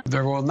mechanism.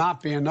 There will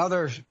not be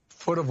another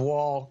foot of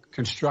wall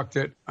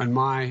constructed on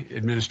my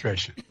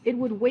administration. It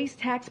would waste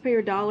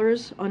taxpayer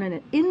dollars on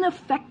an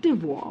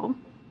ineffective wall.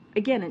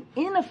 Again, an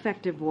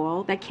ineffective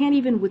wall that can't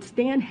even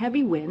withstand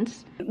heavy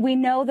winds. We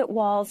know that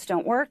walls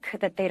don't work,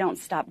 that they don't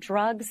stop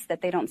drugs,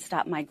 that they don't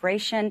stop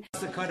migration.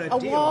 A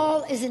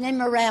wall is an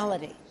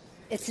immorality.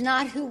 It's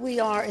not who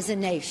we are as a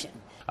nation.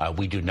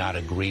 We do not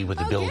agree with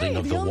the building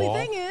of the wall. The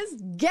only thing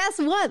is, guess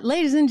what,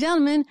 ladies and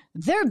gentlemen?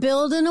 They're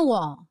building a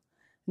wall.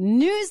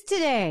 News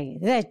today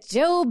that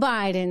Joe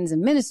Biden's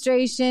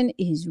administration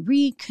is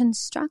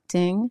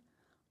reconstructing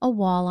a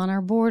wall on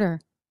our border.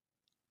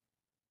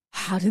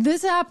 How did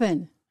this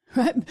happen?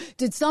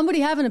 Did somebody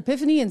have an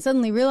epiphany and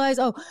suddenly realize,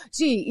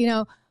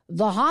 the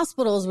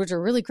hospitals, which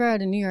are really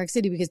crowded in New York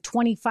City because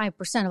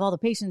 25% of all the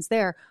patients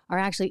there are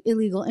actually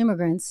illegal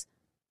immigrants.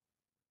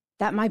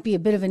 That might be a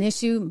bit of an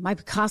issue, might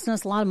be costing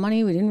us a lot of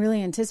money we didn't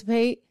really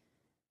anticipate.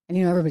 And,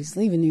 everybody's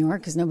leaving New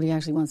York because nobody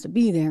actually wants to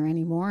be there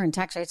anymore. And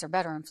tax rates are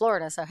better in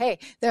Florida. So, hey,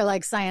 they're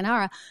like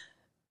sayonara.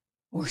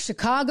 Or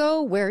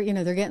Chicago, where,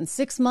 they're getting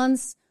 6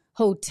 months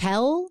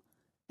hotel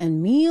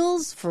and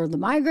meals for the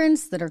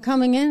migrants that are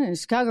coming in. And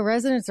Chicago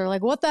residents are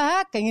like, what the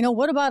heck? And,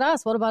 what about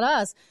us? What about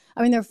us?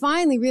 I mean, they're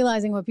finally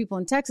realizing what people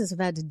in Texas have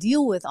had to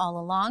deal with all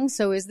along.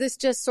 So is this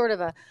just sort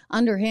of a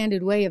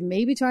underhanded way of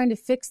maybe trying to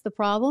fix the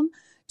problem?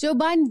 Joe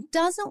Biden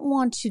doesn't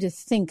want you to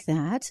think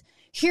that.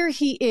 Here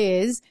he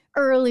is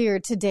earlier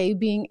today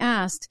being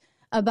asked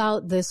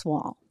about this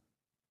wall.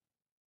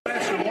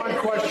 Answer one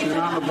question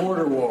on the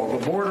border wall.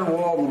 The border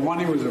wall, the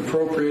money was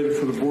appropriated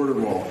for the border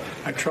wall.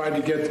 I tried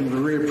to get them to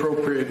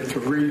reappropriate, to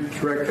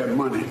redirect that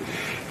money.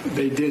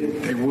 They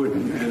didn't. They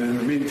wouldn't. And in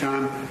the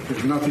meantime,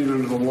 there's nothing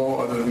under the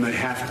law other than they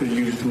have to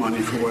use the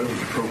money for what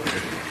was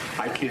appropriated.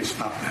 I can't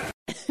stop that.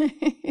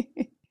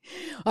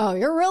 Oh,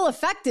 you're real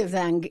effective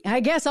then. I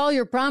guess all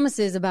your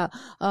promises about,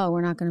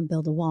 we're not going to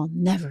build a wall.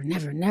 Never,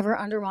 never, never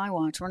under my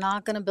watch. We're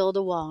not going to build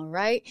a wall,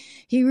 right?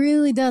 He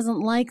really doesn't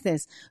like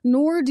this,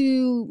 nor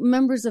do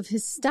members of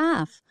his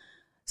staff.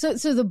 So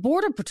the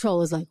Border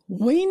Patrol is like,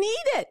 we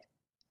need it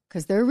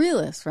because they're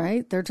realists,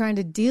 right? They're trying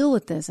to deal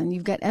with this. And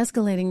you've got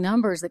escalating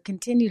numbers that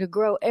continue to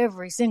grow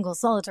every single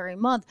solitary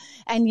month.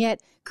 And yet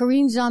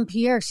Karine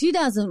Jean-Pierre, she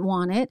doesn't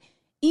want it.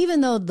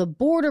 Even though the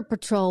Border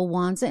Patrol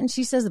wants it, and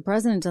she says the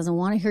president doesn't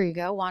want it. Here you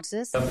go. Watch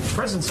this. The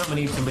president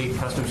certainly needs to meet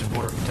Customs and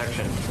Border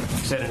Protection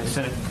said in his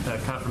Senate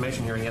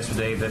confirmation hearing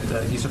yesterday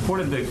that he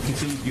supported the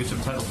continued use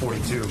of Title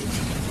 42.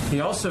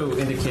 He also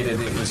indicated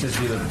it was his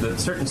view that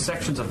certain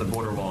sections of the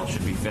border wall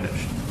should be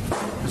finished.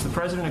 Does the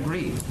president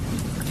agree?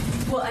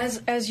 Well,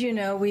 as you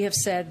know, we have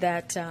said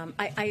that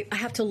I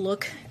have to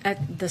look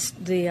at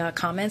the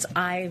comments.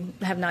 I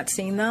have not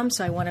seen them,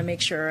 so I want to make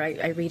sure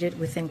I read it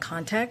within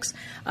context.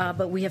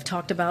 But we have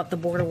talked about the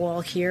border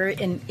wall here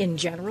in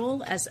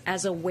general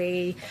as a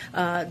way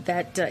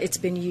that it's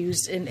been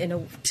used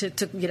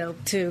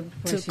to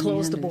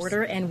close the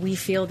border, and we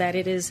feel that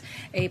it is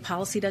a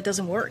policy that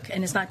doesn't work,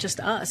 and it's not just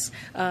us.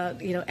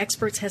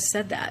 Experts have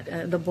said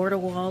that the border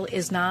wall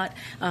is not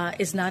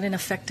an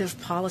effective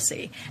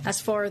policy. As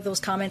far as those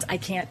comments,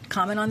 I can't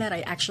comment on that.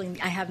 I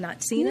have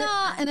not seen it.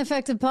 Not an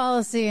effective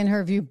policy in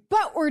her view,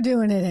 but we're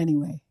doing it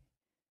anyway.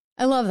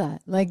 I love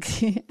that. Like,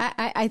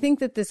 I think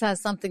that this has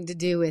something to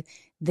do with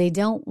they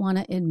don't want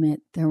to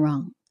admit they're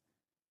wrong.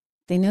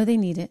 They know they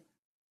need it,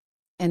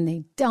 and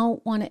they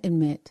don't want to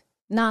admit,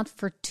 not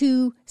for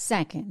 2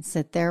 seconds,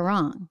 that they're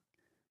wrong.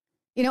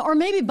 Or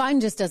maybe Biden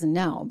just doesn't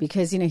know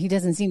because, he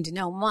doesn't seem to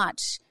know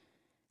much.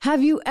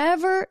 Have you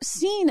ever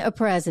seen a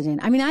president?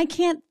 I mean, I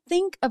can't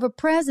think of a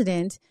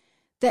president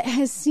that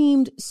has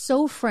seemed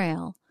so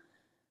frail,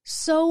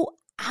 so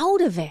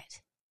out of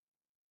it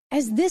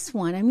as this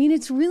one. I mean,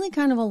 it's really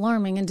kind of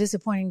alarming and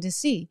disappointing to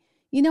see.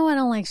 I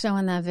don't like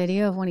showing that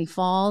video of when he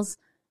falls,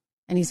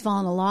 and he's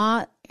fallen a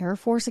lot. Air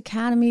Force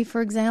Academy,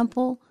 for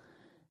example.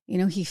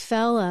 He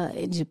fell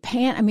in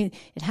Japan. I mean,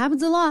 it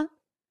happens a lot.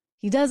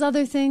 He does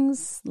other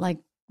things like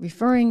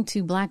referring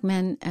to black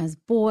men as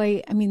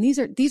boy. I mean, these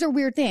are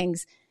weird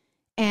things.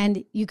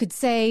 And you could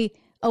say,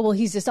 oh, well,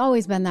 he's just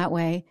always been that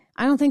way.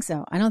 I don't think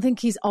so. I don't think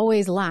he's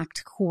always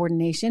lacked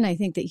coordination. I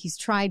think that he's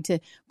tried to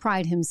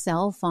pride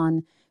himself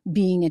on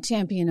being a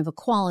champion of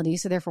equality.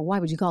 So therefore, why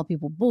would you call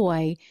people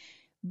boy?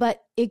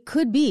 But it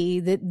could be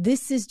that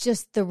this is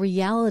just the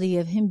reality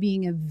of him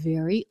being a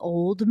very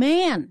old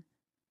man.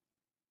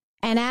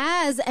 And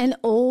as an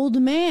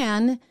old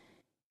man,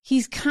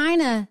 he's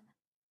kind of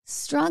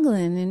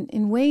struggling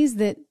in ways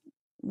that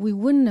we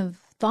wouldn't have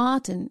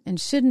thought and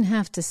shouldn't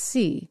have to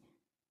see.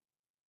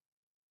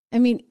 I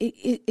mean,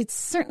 it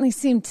certainly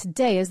seemed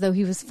today as though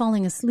he was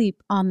falling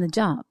asleep on the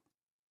job.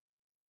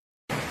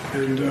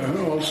 And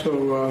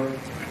also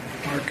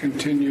our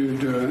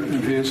continued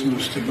enhancement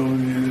of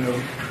stability in the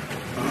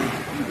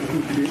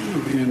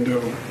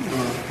Indo-Pacific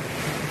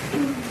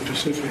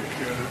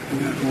in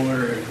that whole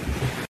area.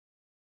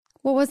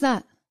 What was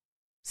that?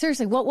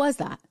 Seriously, what was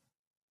that?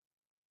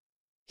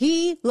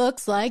 He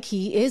looks like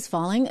he is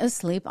falling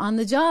asleep on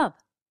the job.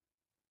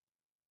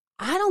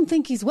 I don't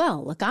think he's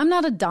well. Look, I'm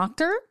not a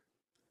doctor.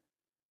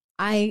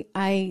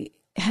 I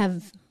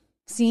have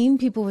seen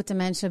people with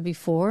dementia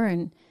before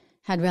and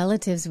had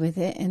relatives with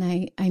it, and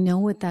I know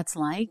what that's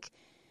like.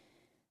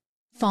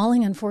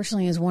 Falling,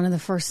 unfortunately, is one of the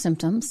first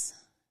symptoms.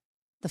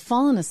 The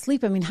falling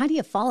asleep, I mean, how do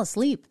you fall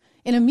asleep?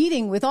 In a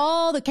meeting with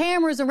all the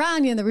cameras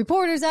around you and the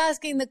reporters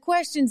asking the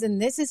questions,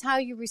 and this is how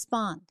you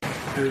respond.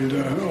 And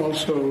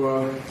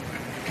also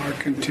our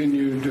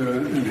continued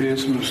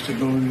enhancement of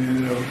stability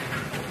in the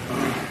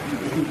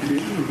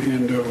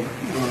Indo-Pacific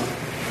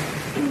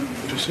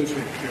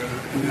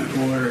in that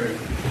whole area.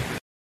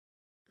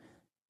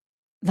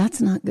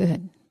 That's not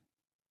good.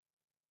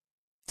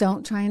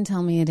 Don't try and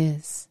tell me it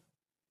is.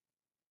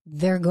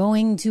 They're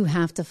going to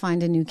have to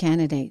find a new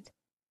candidate.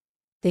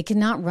 They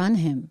cannot run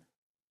him.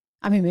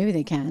 I mean, maybe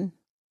they can.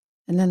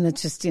 And then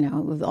that's just,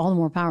 with all the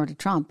more power to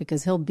Trump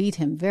because he'll beat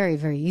him very,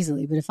 very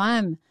easily. But if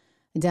I'm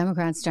a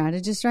Democrat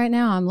strategist right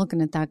now, I'm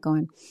looking at that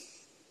going,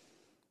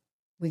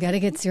 we got to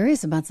get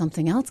serious about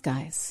something else,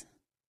 guys.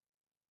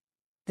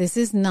 This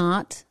is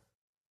not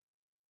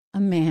a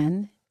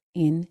man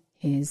in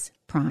his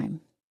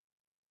prime.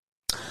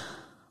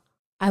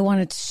 I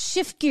want to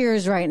shift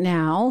gears right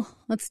now.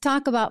 Let's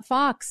talk about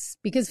Fox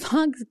because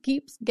Fox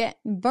keeps getting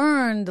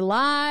burned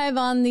live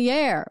on the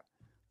air.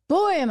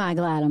 Boy, am I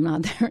glad I'm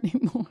not there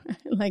anymore.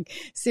 Like,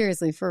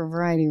 seriously, for a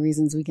variety of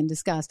reasons we can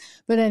discuss.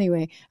 But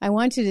anyway, I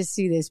want you to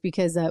see this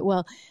because,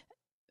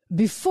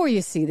 before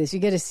you see this, you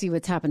got to see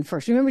what's happened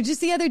first. Remember,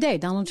 just the other day,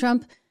 Donald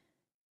Trump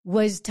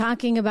was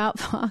talking about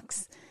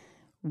Fox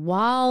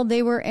while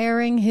they were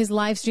airing his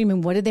live stream.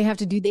 And what did they have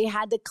to do? They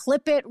had to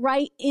clip it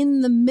right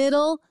in the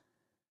middle.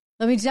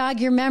 Let me jog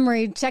your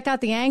memory. Check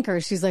out the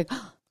anchor. She's like,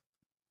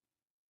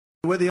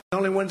 we're the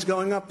only ones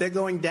going up. They're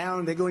going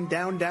down. They're going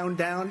down, down,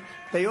 down.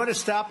 They ought to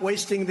stop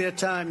wasting their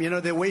time.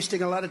 They're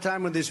wasting a lot of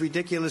time on these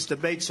ridiculous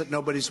debates that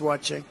nobody's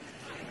watching.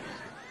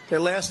 Their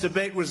last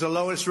debate was the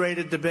lowest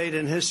rated debate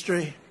in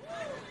history.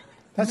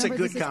 That's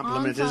remember, a good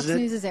compliment, isn't it?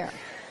 News is air.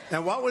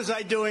 And what was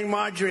I doing,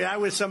 Marjorie? I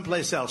was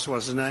someplace else,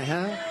 wasn't I,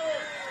 huh?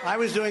 I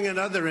was doing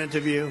another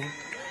interview.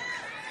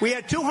 We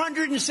had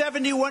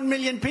 271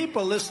 million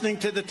people listening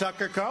to the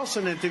Tucker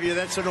Carlson interview.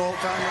 That's an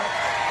all-time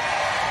record.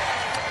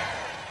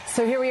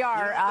 So here we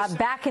are,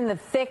 back in the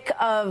thick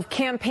of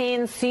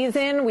campaign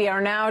season. We are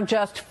now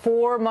just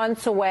 4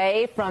 months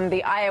away from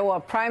the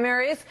Iowa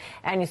primaries,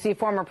 and you see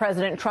former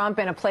President Trump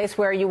in a place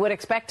where you would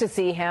expect to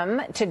see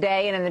him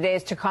today and in the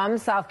days to come,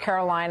 South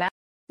Carolina.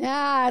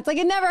 Yeah, it's like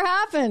it never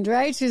happened,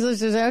 right? She's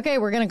okay,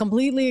 we're going to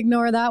completely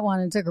ignore that one.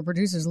 It took her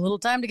producers a little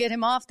time to get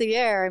him off the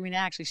air. I mean, it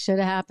actually should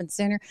have happened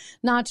sooner.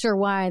 Not sure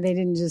why they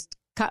didn't just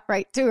cut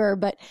right to her,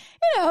 but,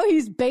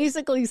 he's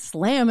basically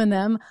slamming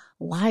them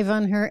live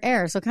on her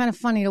air. So kind of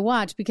funny to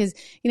watch because,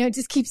 it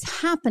just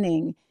keeps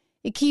happening.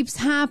 It keeps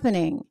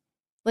happening.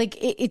 Like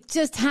it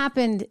just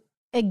happened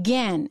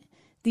again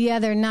the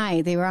other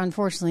night. They were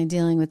unfortunately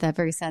dealing with that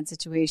very sad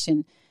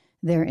situation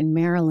there in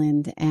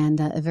Maryland and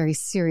a very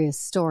serious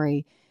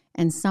story.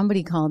 And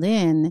somebody called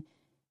in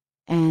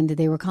and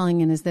they were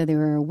calling in as though they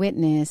were a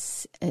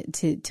witness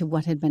to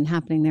what had been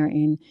happening there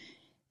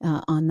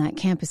on that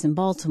campus in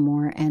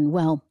Baltimore. And,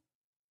 well,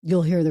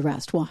 you'll hear the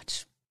rest.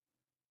 Watch.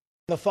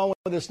 The phone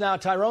with us now,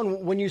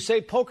 Tyrone. When you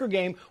say poker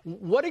game,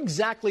 what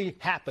exactly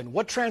happened?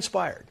 What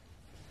transpired?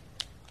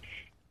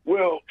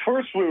 Well,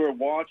 first we'll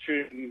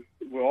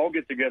all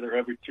get together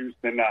every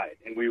Tuesday night,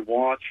 and we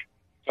watch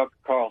Tucker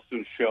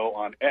Carlson's show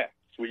on X.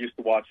 We used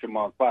to watch him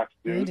on Fox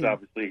News. Really?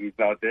 Obviously, he's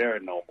not there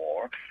no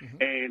more.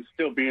 And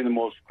still being the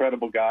most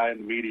credible guy in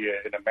the media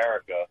in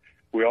America,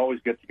 we always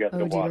get together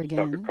to watch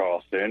Tucker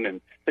Carlson.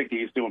 And I think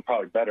he's doing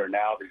probably better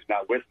now that he's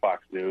not with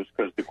Fox News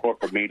because the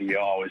corporate media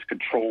always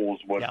controls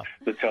what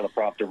the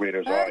teleprompter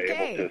readers are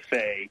able to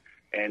say.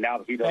 And now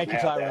that he doesn't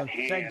have that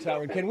hand. Thank you,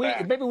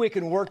 Tyrone. Maybe we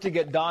can work to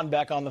get Don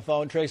back on the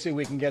phone. Tracy,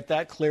 we can get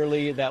that.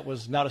 Clearly, that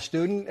was not a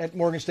student at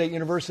Morgan State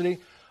University.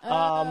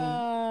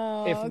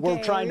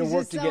 We're trying to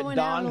work to get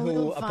Don,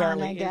 who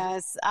apparently I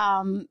guess.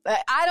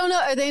 I don't know.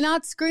 Are they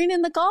not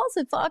screening the calls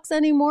at Fox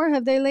anymore?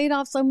 Have they laid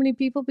off so many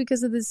people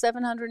because of the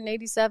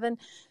 $787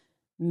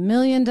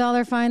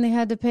 million fine they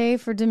had to pay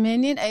for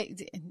Dominion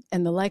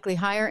and the likely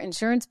higher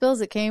insurance bills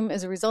that came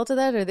as a result of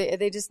that? Are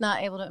they just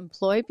not able to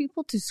employ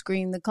people to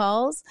screen the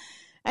calls?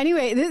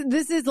 Anyway,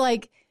 this is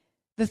like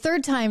the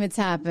third time it's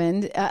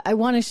happened. I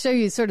want to show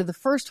you sort of the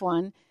first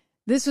one.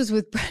 This was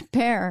with Brett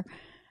Baer.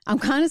 I'm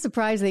kind of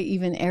surprised they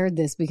even aired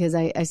this because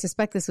I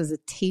suspect this was a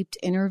taped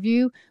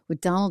interview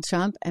with Donald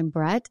Trump and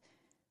Brett.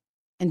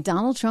 And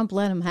Donald Trump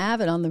let him have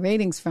it on the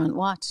ratings front.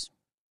 Watch.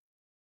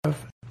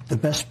 The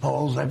best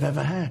polls I've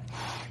ever had.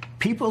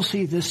 People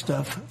see this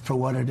stuff for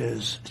what it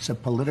is. It's a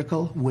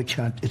political witch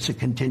hunt. It's a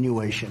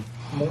continuation.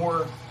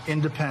 More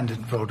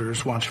independent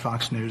voters watch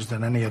Fox News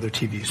than any other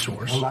TV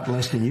source. A lot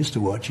less than used to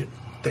watch it.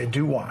 They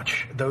do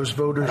watch. Those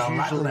voters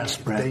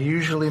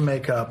usually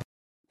make up.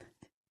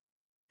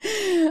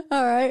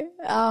 All right.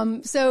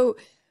 So,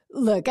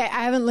 look, I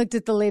haven't looked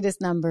at the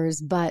latest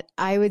numbers, but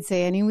I would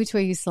say any which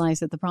way you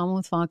slice it, the problem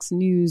with Fox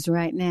News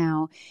right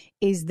now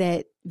is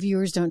that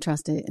viewers don't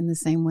trust it in the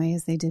same way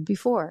as they did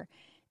before.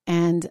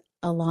 And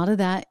a lot of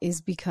that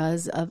is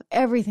because of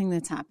everything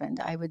that's happened.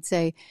 I would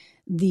say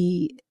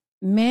the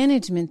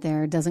management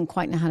there doesn't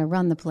quite know how to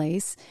run the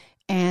place.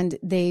 And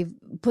they've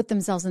put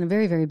themselves in a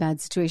very, very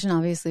bad situation,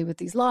 obviously, with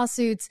these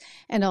lawsuits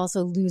and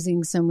also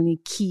losing so many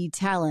key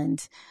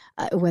talent,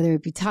 whether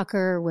it be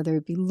Tucker, whether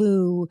it be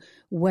Lou,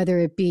 whether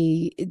it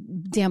be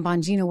Dan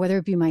Bongino, whether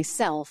it be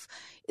myself.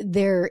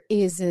 There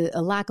is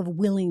a lack of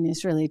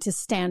willingness, really, to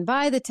stand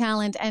by the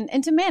talent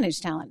and to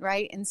manage talent,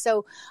 right? And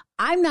so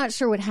I'm not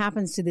sure what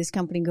happens to this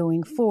company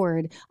going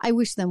forward. I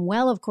wish them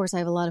well. Of course, I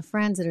have a lot of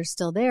friends that are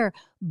still there,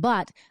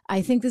 but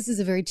I think this is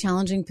a very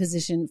challenging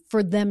position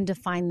for them to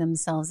find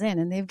themselves in.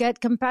 And they've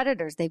got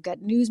competitors. They've got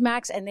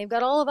Newsmax, and they've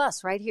got all of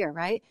us right here,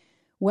 right?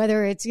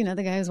 Whether it's, the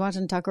guy who's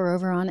watching Tucker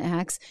over on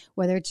X,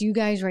 whether it's you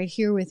guys right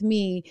here with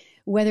me,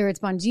 whether it's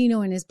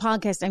Bongino and his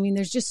podcast. I mean,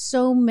 there's just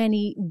so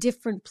many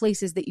different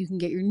places that you can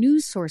get your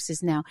news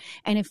sources now.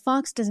 And if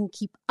Fox doesn't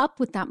keep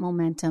up with that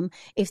momentum,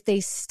 if they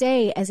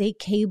stay as a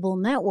cable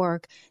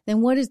network,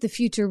 then what is the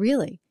future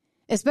really?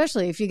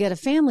 Especially if you get a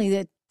family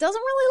that doesn't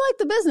really like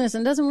the business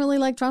and doesn't really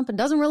like Trump and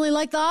doesn't really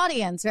like the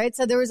audience, right?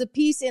 So there was a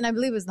piece in, I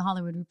believe it was the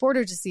Hollywood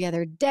Reporter just the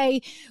other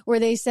day, where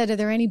they said, are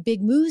there any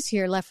big moves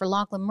here left for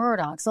Lachlan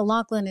Murdoch? So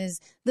Lachlan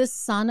is the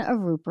son of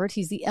Rupert.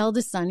 He's the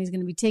eldest son. He's going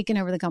to be taking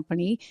over the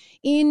company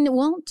in,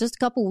 just a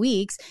couple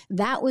weeks.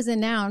 That was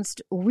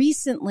announced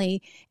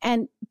recently,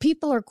 and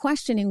people are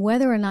questioning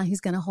whether or not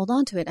he's going to hold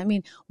on to it. I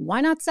mean,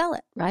 why not sell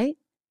it, right?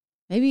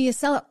 Maybe you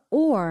sell it,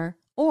 or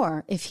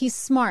if he's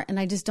smart, and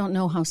I just don't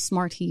know how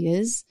smart he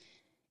is,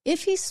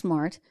 if he's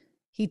smart,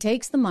 he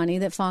takes the money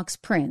that Fox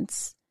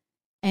prints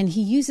and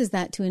he uses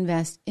that to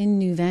invest in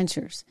new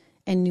ventures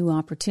and new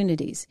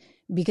opportunities,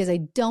 because I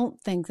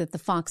don't think that the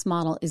Fox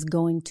model is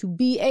going to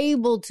be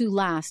able to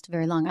last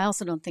very long. I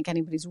also don't think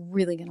anybody's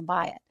really going to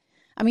buy it.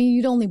 I mean,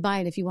 you'd only buy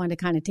it if you wanted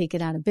to kind of take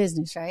it out of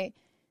business, right?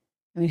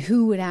 I mean,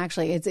 who would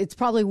actually? It's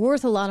probably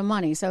worth a lot of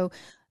money. So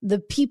the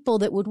people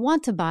that would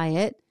want to buy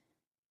it,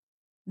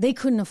 they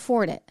couldn't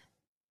afford it.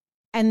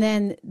 And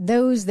then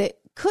those that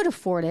could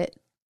afford it,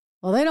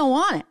 well, they don't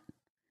want it.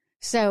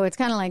 So it's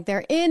kind of like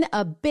they're in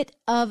a bit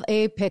of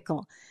a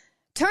pickle.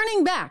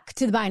 turning back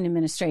to the Biden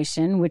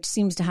administration, which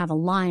seems to have a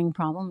lying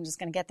problem. I'm just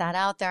going to get that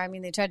out there. I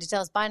mean, they tried to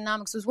tell us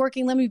Bidenomics was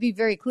working. Let me be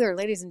very clear,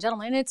 ladies and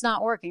gentlemen, it's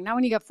not working. Not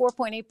when you got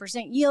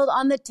 4.8% yield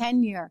on the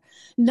 10-year.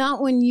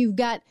 Not when you've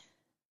got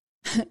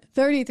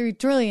 33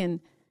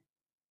 trillion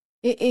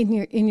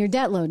in your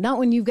debt load. Not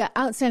when you've got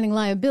outstanding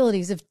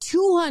liabilities of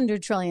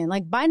 200 trillion.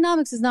 Like,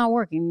 Bidenomics is not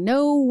working.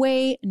 No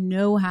way,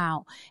 no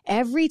how.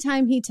 Every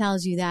time he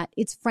tells you that,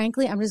 it's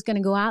frankly, I'm just going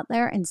to go out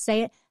there and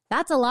say it,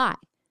 that's a lie.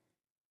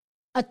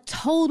 A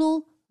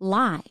total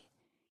lie.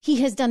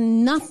 He has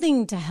done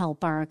nothing to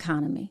help our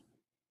economy.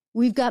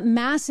 We've got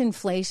mass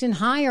inflation,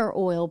 higher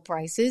oil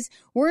prices.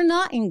 We're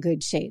not in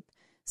good shape.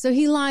 So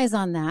he lies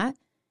on that.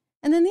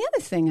 And then the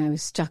other thing I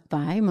was struck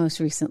by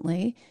most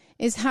recently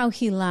is how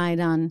he lied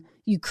on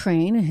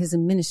Ukraine, and his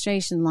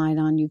administration lied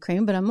on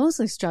Ukraine. But I'm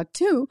mostly struck,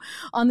 too,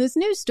 on this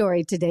news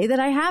story today that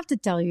I have to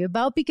tell you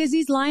about because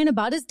he's lying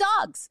about his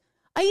dogs.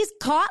 He's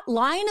caught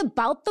lying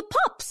about the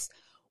pups.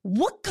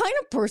 What kind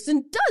of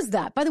person does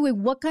that? By the way,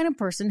 what kind of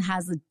person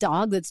has a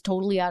dog that's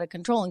totally out of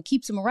control and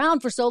keeps him around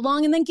for so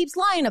long and then keeps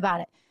lying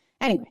about it?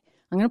 Anyway,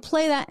 I'm going to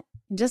play that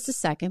in just a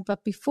second.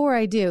 But before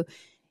I do,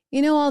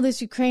 you know, all this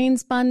Ukraine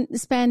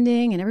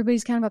spending and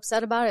everybody's kind of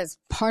upset about it. It's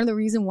part of the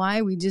reason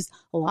why we just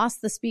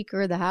lost the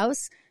Speaker of the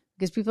House,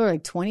 because people are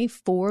like,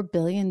 $24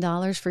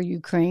 billion for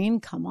Ukraine.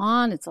 Come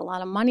on, it's a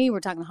lot of money. We're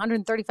talking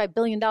 $135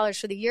 billion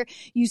for the year.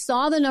 You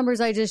saw the numbers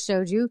I just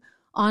showed you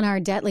on our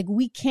debt. Like,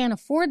 we can't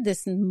afford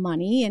this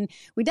money, and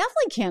we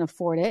definitely can't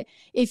afford it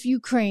if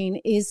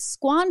Ukraine is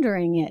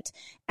squandering it.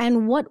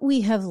 And what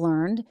we have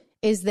learned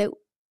is that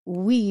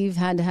we've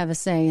had to have a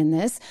say in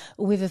this.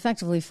 We've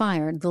effectively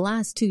fired the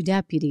last two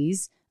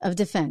deputies of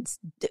defense,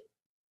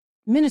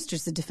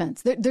 ministers of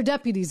defense. Their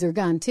deputies are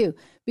gone too,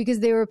 because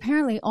they were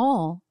apparently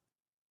all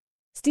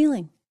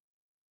stealing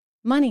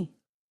money.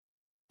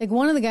 Like,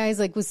 one of the guys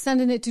was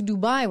sending it to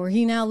Dubai, where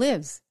he now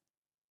lives.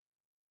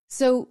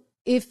 So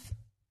if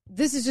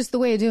this is just the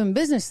way of doing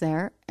business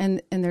there,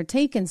 and they're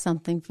taking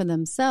something for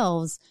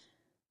themselves,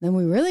 then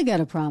we really got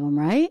a problem,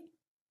 right?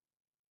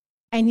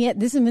 And yet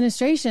this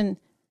administration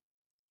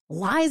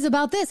lies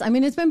about this. I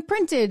mean, it's been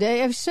printed.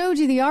 I've showed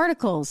you the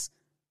articles.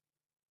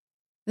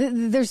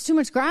 There's too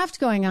much graft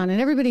going on, and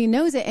everybody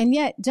knows it. And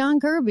yet John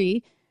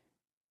Kirby,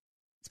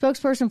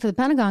 spokesperson for the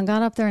Pentagon,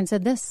 got up there and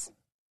said this.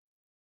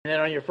 And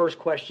then on your first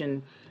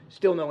question,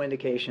 still no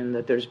indication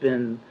that there's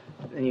been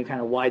any kind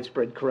of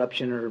widespread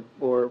corruption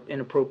or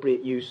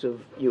inappropriate use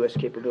of U.S.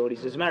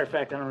 capabilities. As a matter of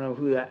fact, I don't know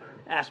who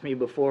asked me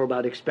before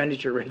about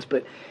expenditure rates,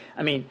 but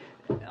I mean,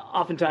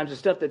 oftentimes the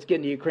stuff that's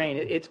getting to Ukraine,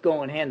 it's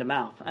going hand to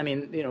mouth. I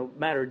mean, a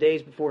matter of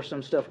days before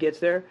some stuff gets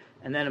there,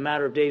 and then a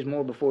matter of days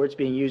more before it's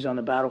being used on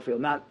the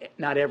battlefield.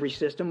 Not every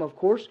system, of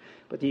course,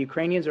 but the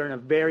Ukrainians are in a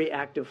very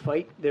active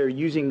fight. They're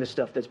using the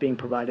stuff that's being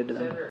provided to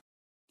them.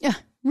 Yeah,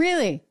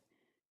 really?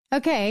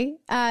 Okay.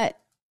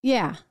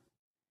 Yeah.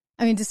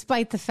 I mean,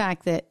 despite the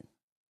fact that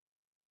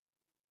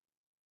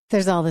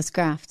there's all this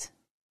graft,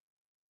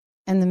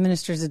 and the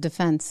ministers of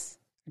defense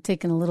are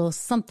taking a little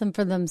something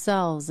for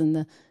themselves,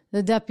 and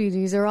the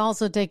deputies are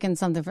also taking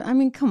something for. I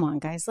mean, come on,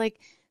 guys!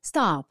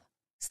 Stop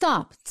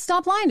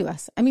lying to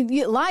us. I mean,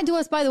 you lied to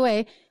us, by the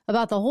way,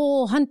 about the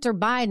whole Hunter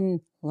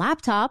Biden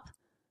laptop.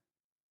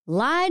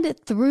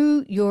 Lied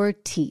through your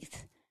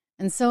teeth,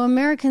 and so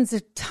Americans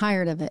are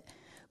tired of it.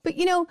 But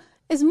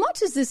as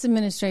much as this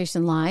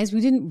administration lies,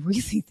 we didn't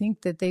really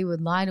think that they would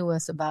lie to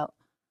us about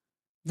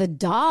the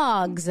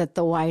dogs at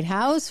the White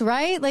House,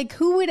 right? Like,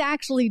 who would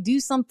actually do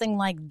something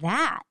like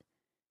that?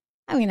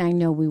 I mean, I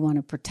know we want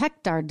to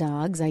protect our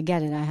dogs. I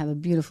get it. I have a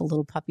beautiful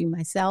little puppy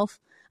myself.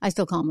 I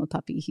still call him a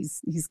puppy.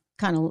 He's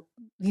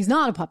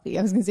not a puppy.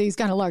 I was going to say he's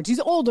kind of large. He's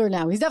older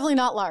now. He's definitely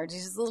not large.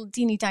 He's just a little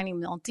teeny tiny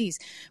Maltese.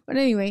 But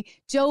anyway,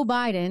 Joe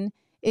Biden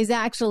is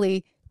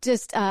actually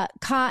just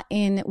caught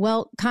in,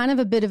 kind of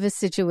a bit of a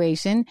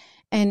situation.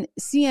 And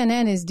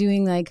CNN is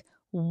doing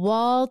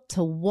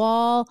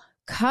wall-to-wall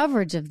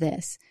coverage of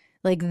this.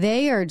 Like,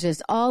 they are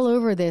just all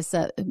over this.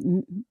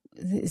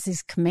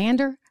 This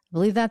Commander, I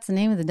believe that's the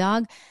name of the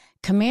dog.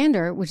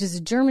 Commander, which is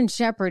a German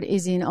Shepherd,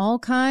 is in all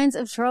kinds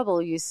of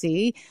trouble, you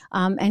see.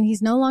 And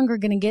he's no longer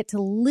going to get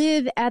to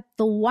live at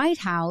the White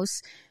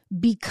House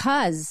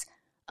because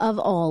of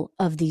all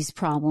of these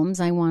problems.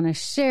 I want to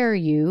share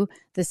with you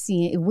the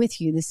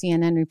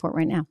CNN report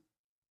right now.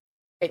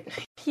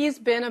 He's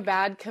been a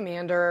bad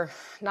commander,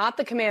 not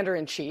the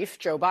commander-in-chief,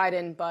 Joe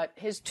Biden, but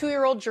his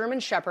 2-year-old German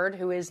Shepherd,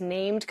 who is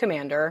named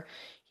commander.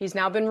 He's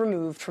now been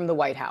removed from the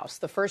White House.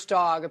 The first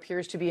dog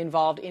appears to be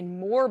involved in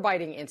more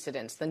biting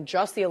incidents than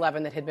just the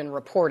 11 that had been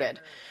reported.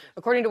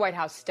 According to White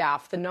House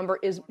staff, the number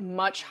is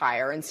much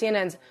higher. And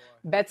CNN's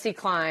Betsy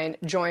Klein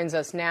joins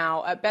us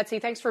now. Betsy,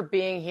 thanks for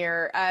being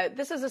here.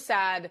 This is a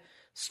sad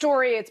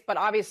story, but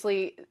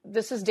obviously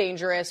this is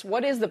dangerous.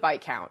 What is the bite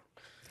count?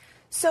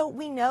 So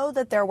we know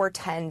that there were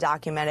 10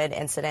 documented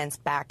incidents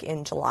back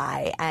in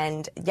July.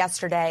 And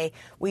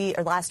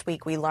last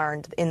week, we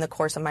learned in the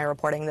course of my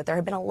reporting that there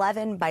had been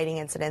 11 biting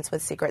incidents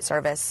with Secret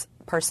Service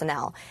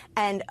personnel.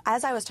 And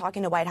as I was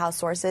talking to White House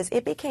sources,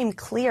 it became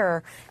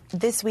clear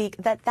this week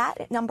that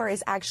that number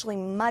is actually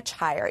much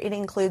higher. It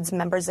includes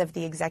members of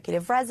the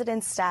executive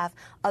residence staff,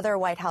 other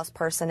White House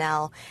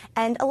personnel,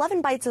 and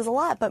 11 bytes is a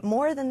lot, but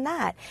more than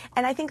that.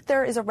 And I think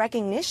there is a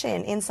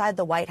recognition inside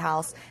the White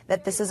House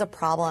that this is a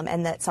problem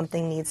and that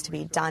something needs to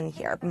be done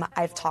here.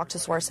 I've talked to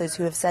sources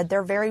who have said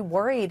they're very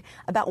worried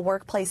about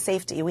workplace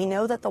safety. We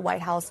know that the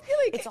White House...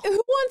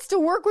 Who wants to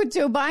work with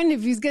Joe Biden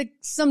if he's got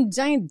some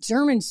giant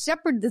German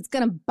shepherd that's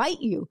going to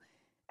bite you?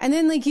 And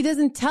then, he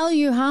doesn't tell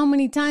you how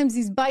many times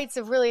these bites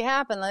have really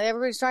happened.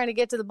 Everybody's trying to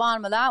get to the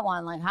bottom of that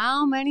one.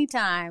 How many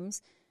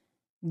times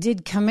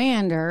did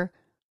Commander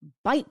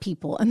bite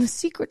people? And the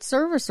Secret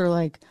Service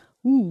are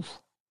ooh.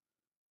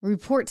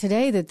 Report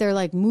today that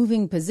they're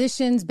moving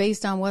positions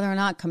based on whether or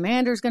not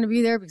Commander's going to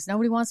be there because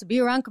nobody wants to be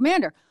around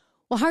Commander.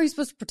 Well, how are you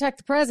supposed to protect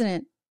the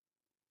president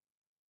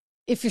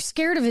if you're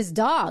scared of his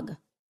dog?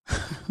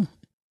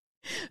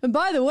 And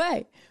by the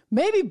way,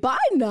 maybe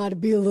Biden ought to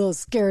be a little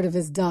scared of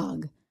his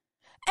dog.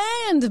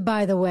 And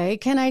by the way,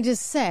 can I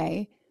just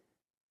say,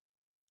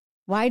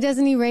 why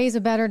doesn't he raise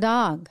a better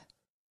dog?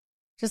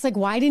 Just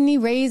why didn't he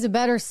raise a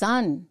better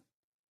son?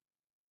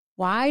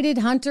 Why did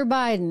Hunter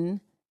Biden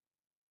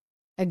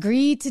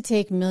agree to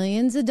take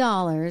millions of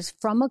dollars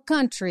from a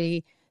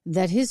country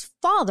that his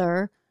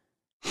father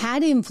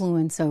had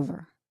influence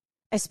over?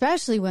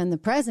 Especially when the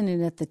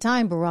president at the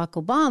time, Barack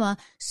Obama,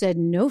 said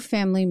no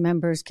family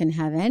members can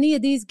have any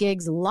of these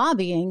gigs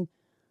lobbying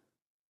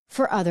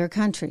for other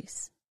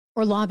countries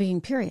or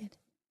lobbying, period.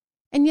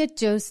 And yet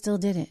Joe still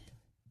did it.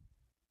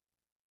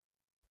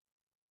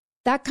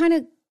 That kind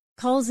of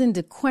calls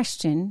into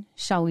question,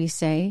 shall we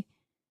say,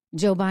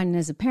 Joe Biden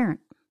as a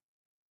parent.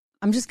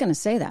 I'm just going to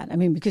say that.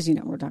 Because,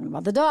 we're talking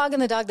about the dog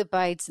and the dog that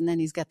bites, and then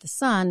he's got the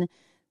son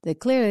that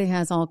clearly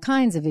has all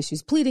kinds of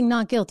issues, pleading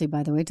not guilty,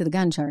 by the way, to the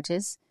gun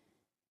charges.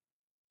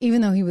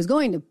 Even though he was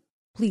going to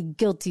plead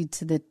guilty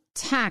to the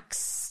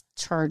tax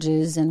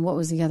charges and what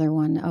was the other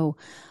one?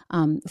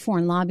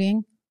 Foreign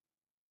lobbying.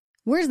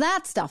 Where's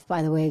that stuff,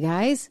 by the way,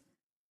 guys?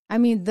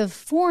 The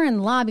foreign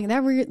lobbying,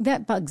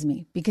 that bugs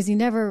me because he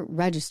never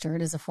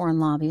registered as a foreign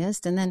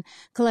lobbyist and then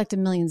collected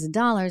millions of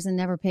dollars and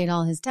never paid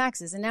all his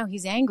taxes. And now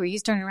he's angry.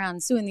 He's turning around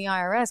and suing the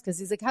IRS because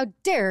he's how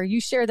dare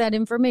you share that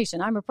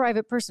information? I'm a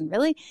private person.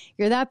 Really?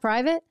 You're that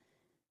private?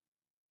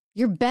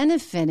 You're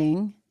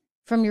benefiting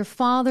from your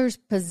father's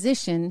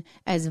position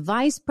as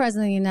vice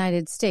president of the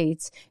United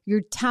States.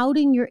 You're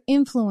touting your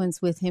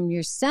influence with him.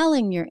 You're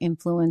selling your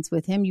influence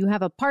with him. You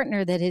have a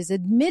partner that has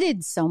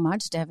admitted so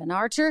much, Devin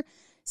Archer,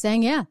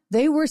 saying, yeah,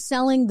 they were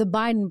selling the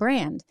Biden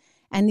brand.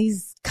 And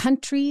these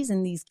countries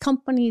and these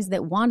companies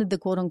that wanted the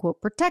quote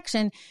unquote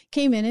protection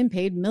came in and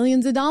paid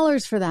millions of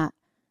dollars for that.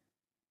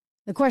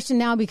 The question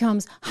now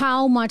becomes,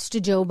 how much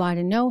did Joe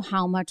Biden know?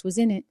 How much was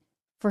in it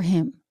for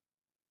him?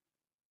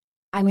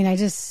 I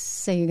just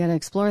say you got to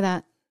explore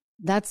that.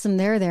 That's some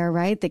there,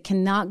 right? That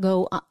cannot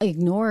go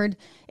ignored.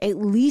 At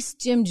least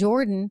Jim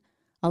Jordan,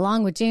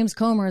 along with James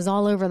Comer, is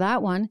all over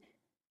that one.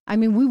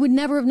 We would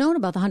never have known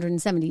about the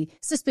 170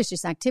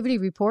 suspicious activity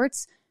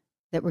reports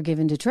that were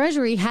given to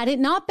Treasury had it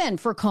not been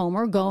for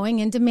Comer going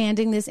and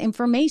demanding this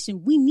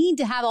information. We need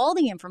to have all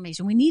the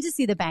information. We need to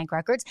see the bank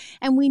records,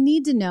 and we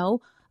need to know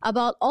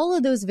about all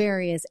of those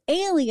various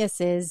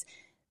aliases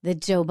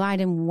that Joe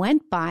Biden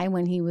went by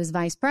when he was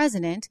vice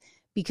president,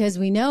 because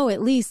we know,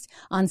 at least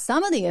on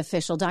some of the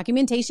official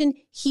documentation,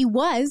 he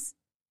was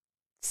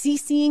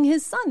CCing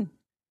his son.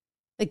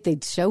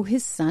 They'd show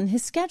his son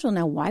his schedule.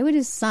 Now, why would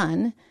his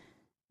son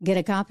get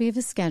a copy of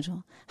his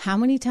schedule? How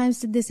many times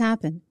did this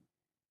happen?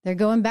 They're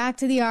going back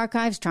to the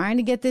archives, trying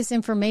to get this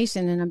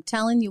information. And I'm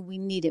telling you, we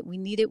need it. We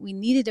need it. We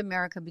need it,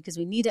 America, because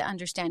we need to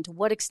understand to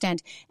what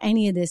extent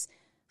any of this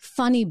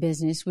funny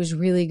business was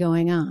really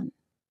going on.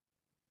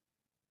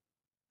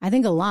 I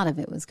think a lot of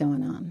it was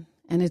going on.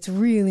 And it's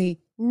really,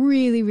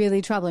 really,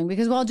 really troubling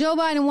because while Joe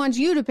Biden wants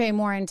you to pay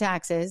more in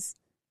taxes,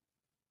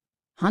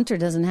 Hunter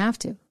doesn't have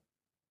to.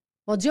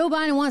 While Joe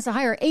Biden wants to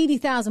hire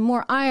 80,000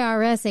 more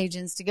IRS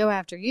agents to go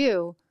after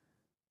you,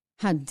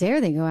 how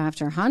dare they go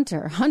after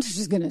Hunter? Hunter's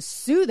just going to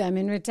sue them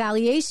in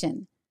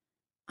retaliation.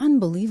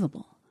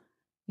 Unbelievable.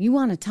 You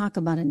want to talk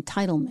about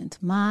entitlement.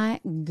 My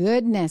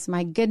goodness,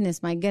 my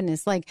goodness, my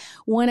goodness.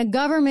 When a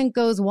government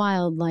goes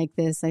wild like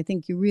this, I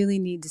think you really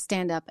need to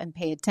stand up and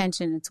pay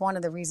attention. It's one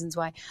of the reasons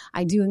why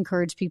I do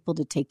encourage people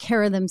to take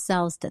care of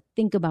themselves, to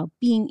think about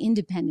being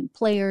independent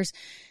players,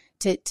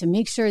 to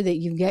make sure that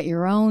you get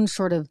your own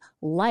sort of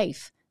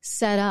life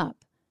set up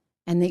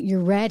and that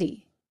you're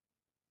ready,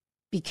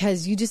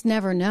 because you just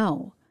never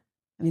know.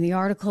 The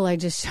article I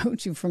just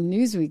showed you from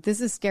Newsweek,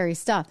 this is scary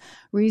stuff.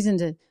 Reason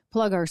to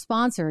plug our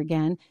sponsor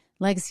again,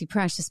 Legacy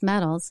Precious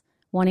Metals,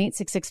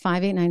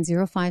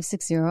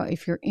 1-866-589-0560.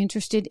 If you're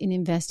interested in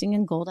investing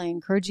in gold, I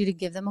encourage you to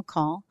give them a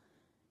call.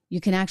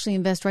 You can actually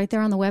invest right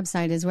there on the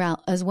website as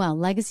well.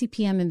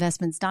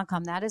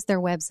 LegacyPMinvestments.com. That is their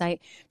website.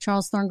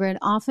 Charles Thorngren,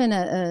 often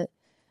a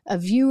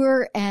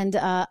viewer and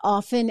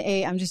often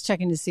I'm just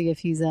checking to see if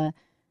he's a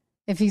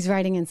if he's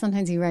writing in.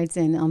 Sometimes he writes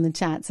in on the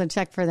chat, so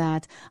check for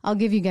that. I'll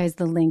give you guys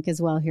the link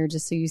as well here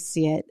just so you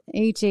see it.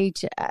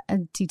 HTTPS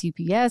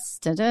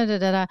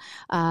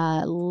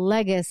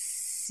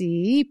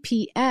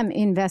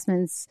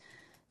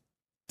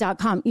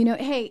legacypminvestments.com.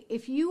 Hey,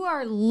 if you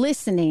are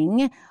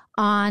listening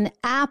on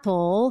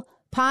Apple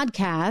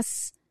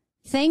Podcasts,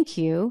 thank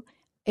you.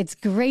 It's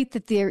great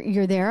that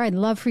you're there. I'd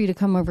love for you to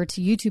come over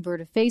to YouTube or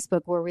to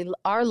Facebook where we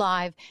are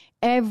live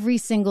every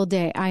single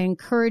day. I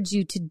encourage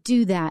you to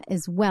do that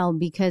as well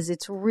because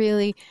it's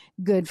really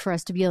good for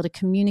us to be able to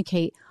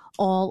communicate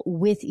all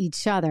with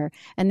each other.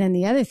 And then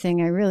the other thing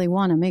I really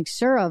want to make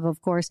sure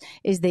of course,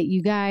 is that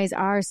you guys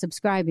are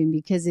subscribing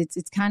because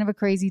it's kind of a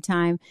crazy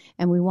time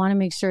and we want to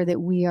make sure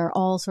that we are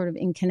all sort of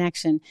in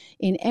connection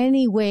in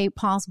any way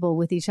possible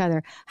with each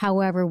other,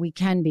 however we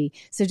can be.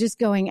 So just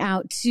going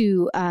out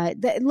to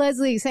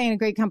Leslie, saying a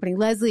great company.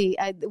 Leslie,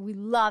 we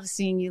love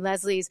seeing you.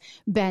 Leslie's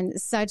been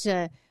such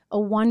a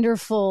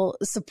wonderful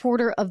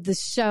supporter of the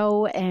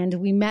show. And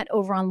we met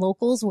over on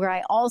Locals, where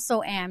I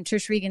also am,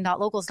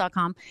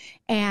 trishregan.locals.com.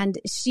 And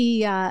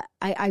she,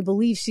 I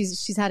believe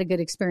she's had a good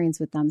experience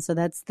with them. So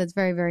that's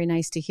very, very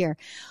nice to hear.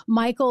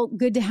 Michael,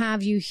 good to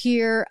have you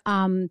here.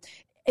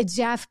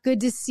 Jeff,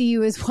 good to see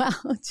you as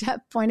well. Jeff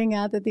pointing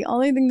out that the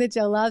only thing that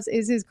Joe loves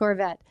is his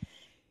Corvette.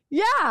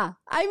 Yeah,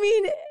 I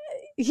mean,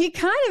 he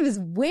kind of is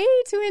way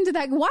too into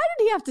that. Why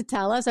did he have to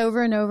tell us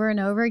over and over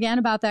and over again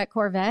about that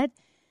Corvette?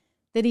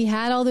 That he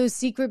had all those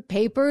secret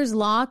papers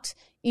locked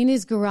in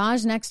his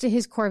garage next to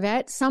his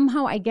Corvette.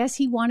 Somehow, I guess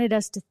he wanted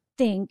us to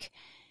think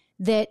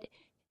that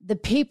the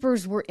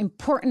papers were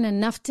important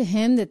enough to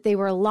him that they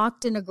were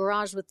locked in a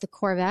garage with the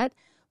Corvette.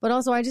 But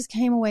also, I just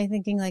came away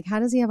thinking, like, how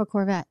does he have a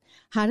Corvette?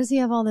 How does he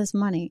have all this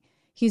money?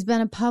 He's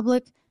been a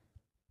public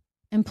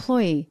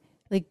employee,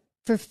 like,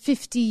 for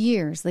 50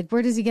 years. Like,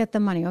 where does he get the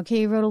money? Okay,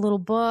 he wrote a little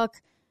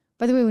book.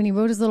 By the way, when he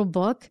wrote his little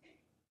book,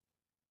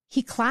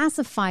 he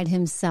classified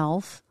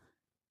himself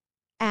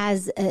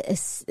as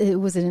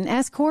was it an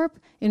S Corp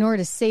in order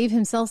to save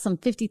himself some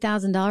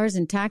 $50,000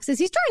 in taxes?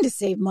 He's trying to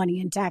save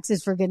money in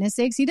taxes, for goodness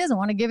sakes. He doesn't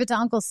want to give it to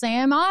Uncle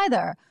Sam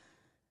either.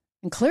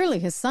 And clearly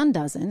his son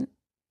doesn't.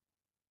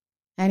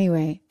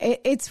 Anyway,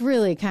 it's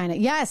really kind of,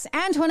 yes,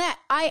 Antoinette,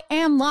 I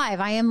am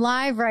live. I am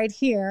live right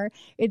here.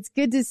 It's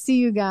good to see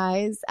you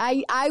guys.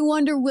 I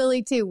wonder,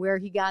 Willie, too, where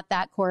he got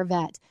that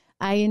Corvette.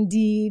 I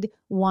indeed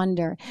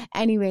wonder.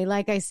 Anyway,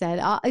 like I said,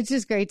 it's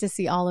just great to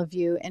see all of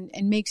you. And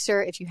make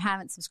sure, if you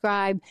haven't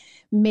subscribed,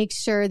 make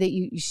sure that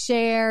you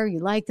share, you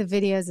like the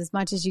videos as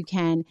much as you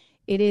can.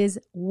 It is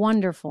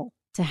wonderful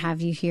to have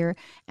you here.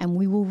 And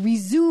we will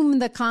resume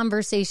the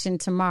conversation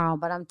tomorrow.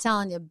 But I'm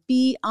telling you,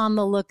 be on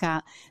the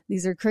lookout.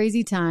 These are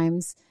crazy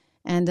times.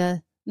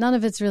 And none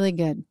of it's really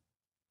good.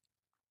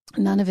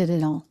 None of it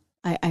at all.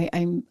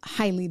 I'm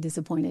highly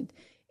disappointed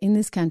in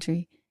this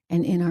country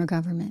and in our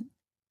government.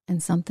 And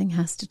something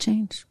has to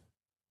change.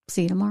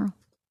 See you tomorrow.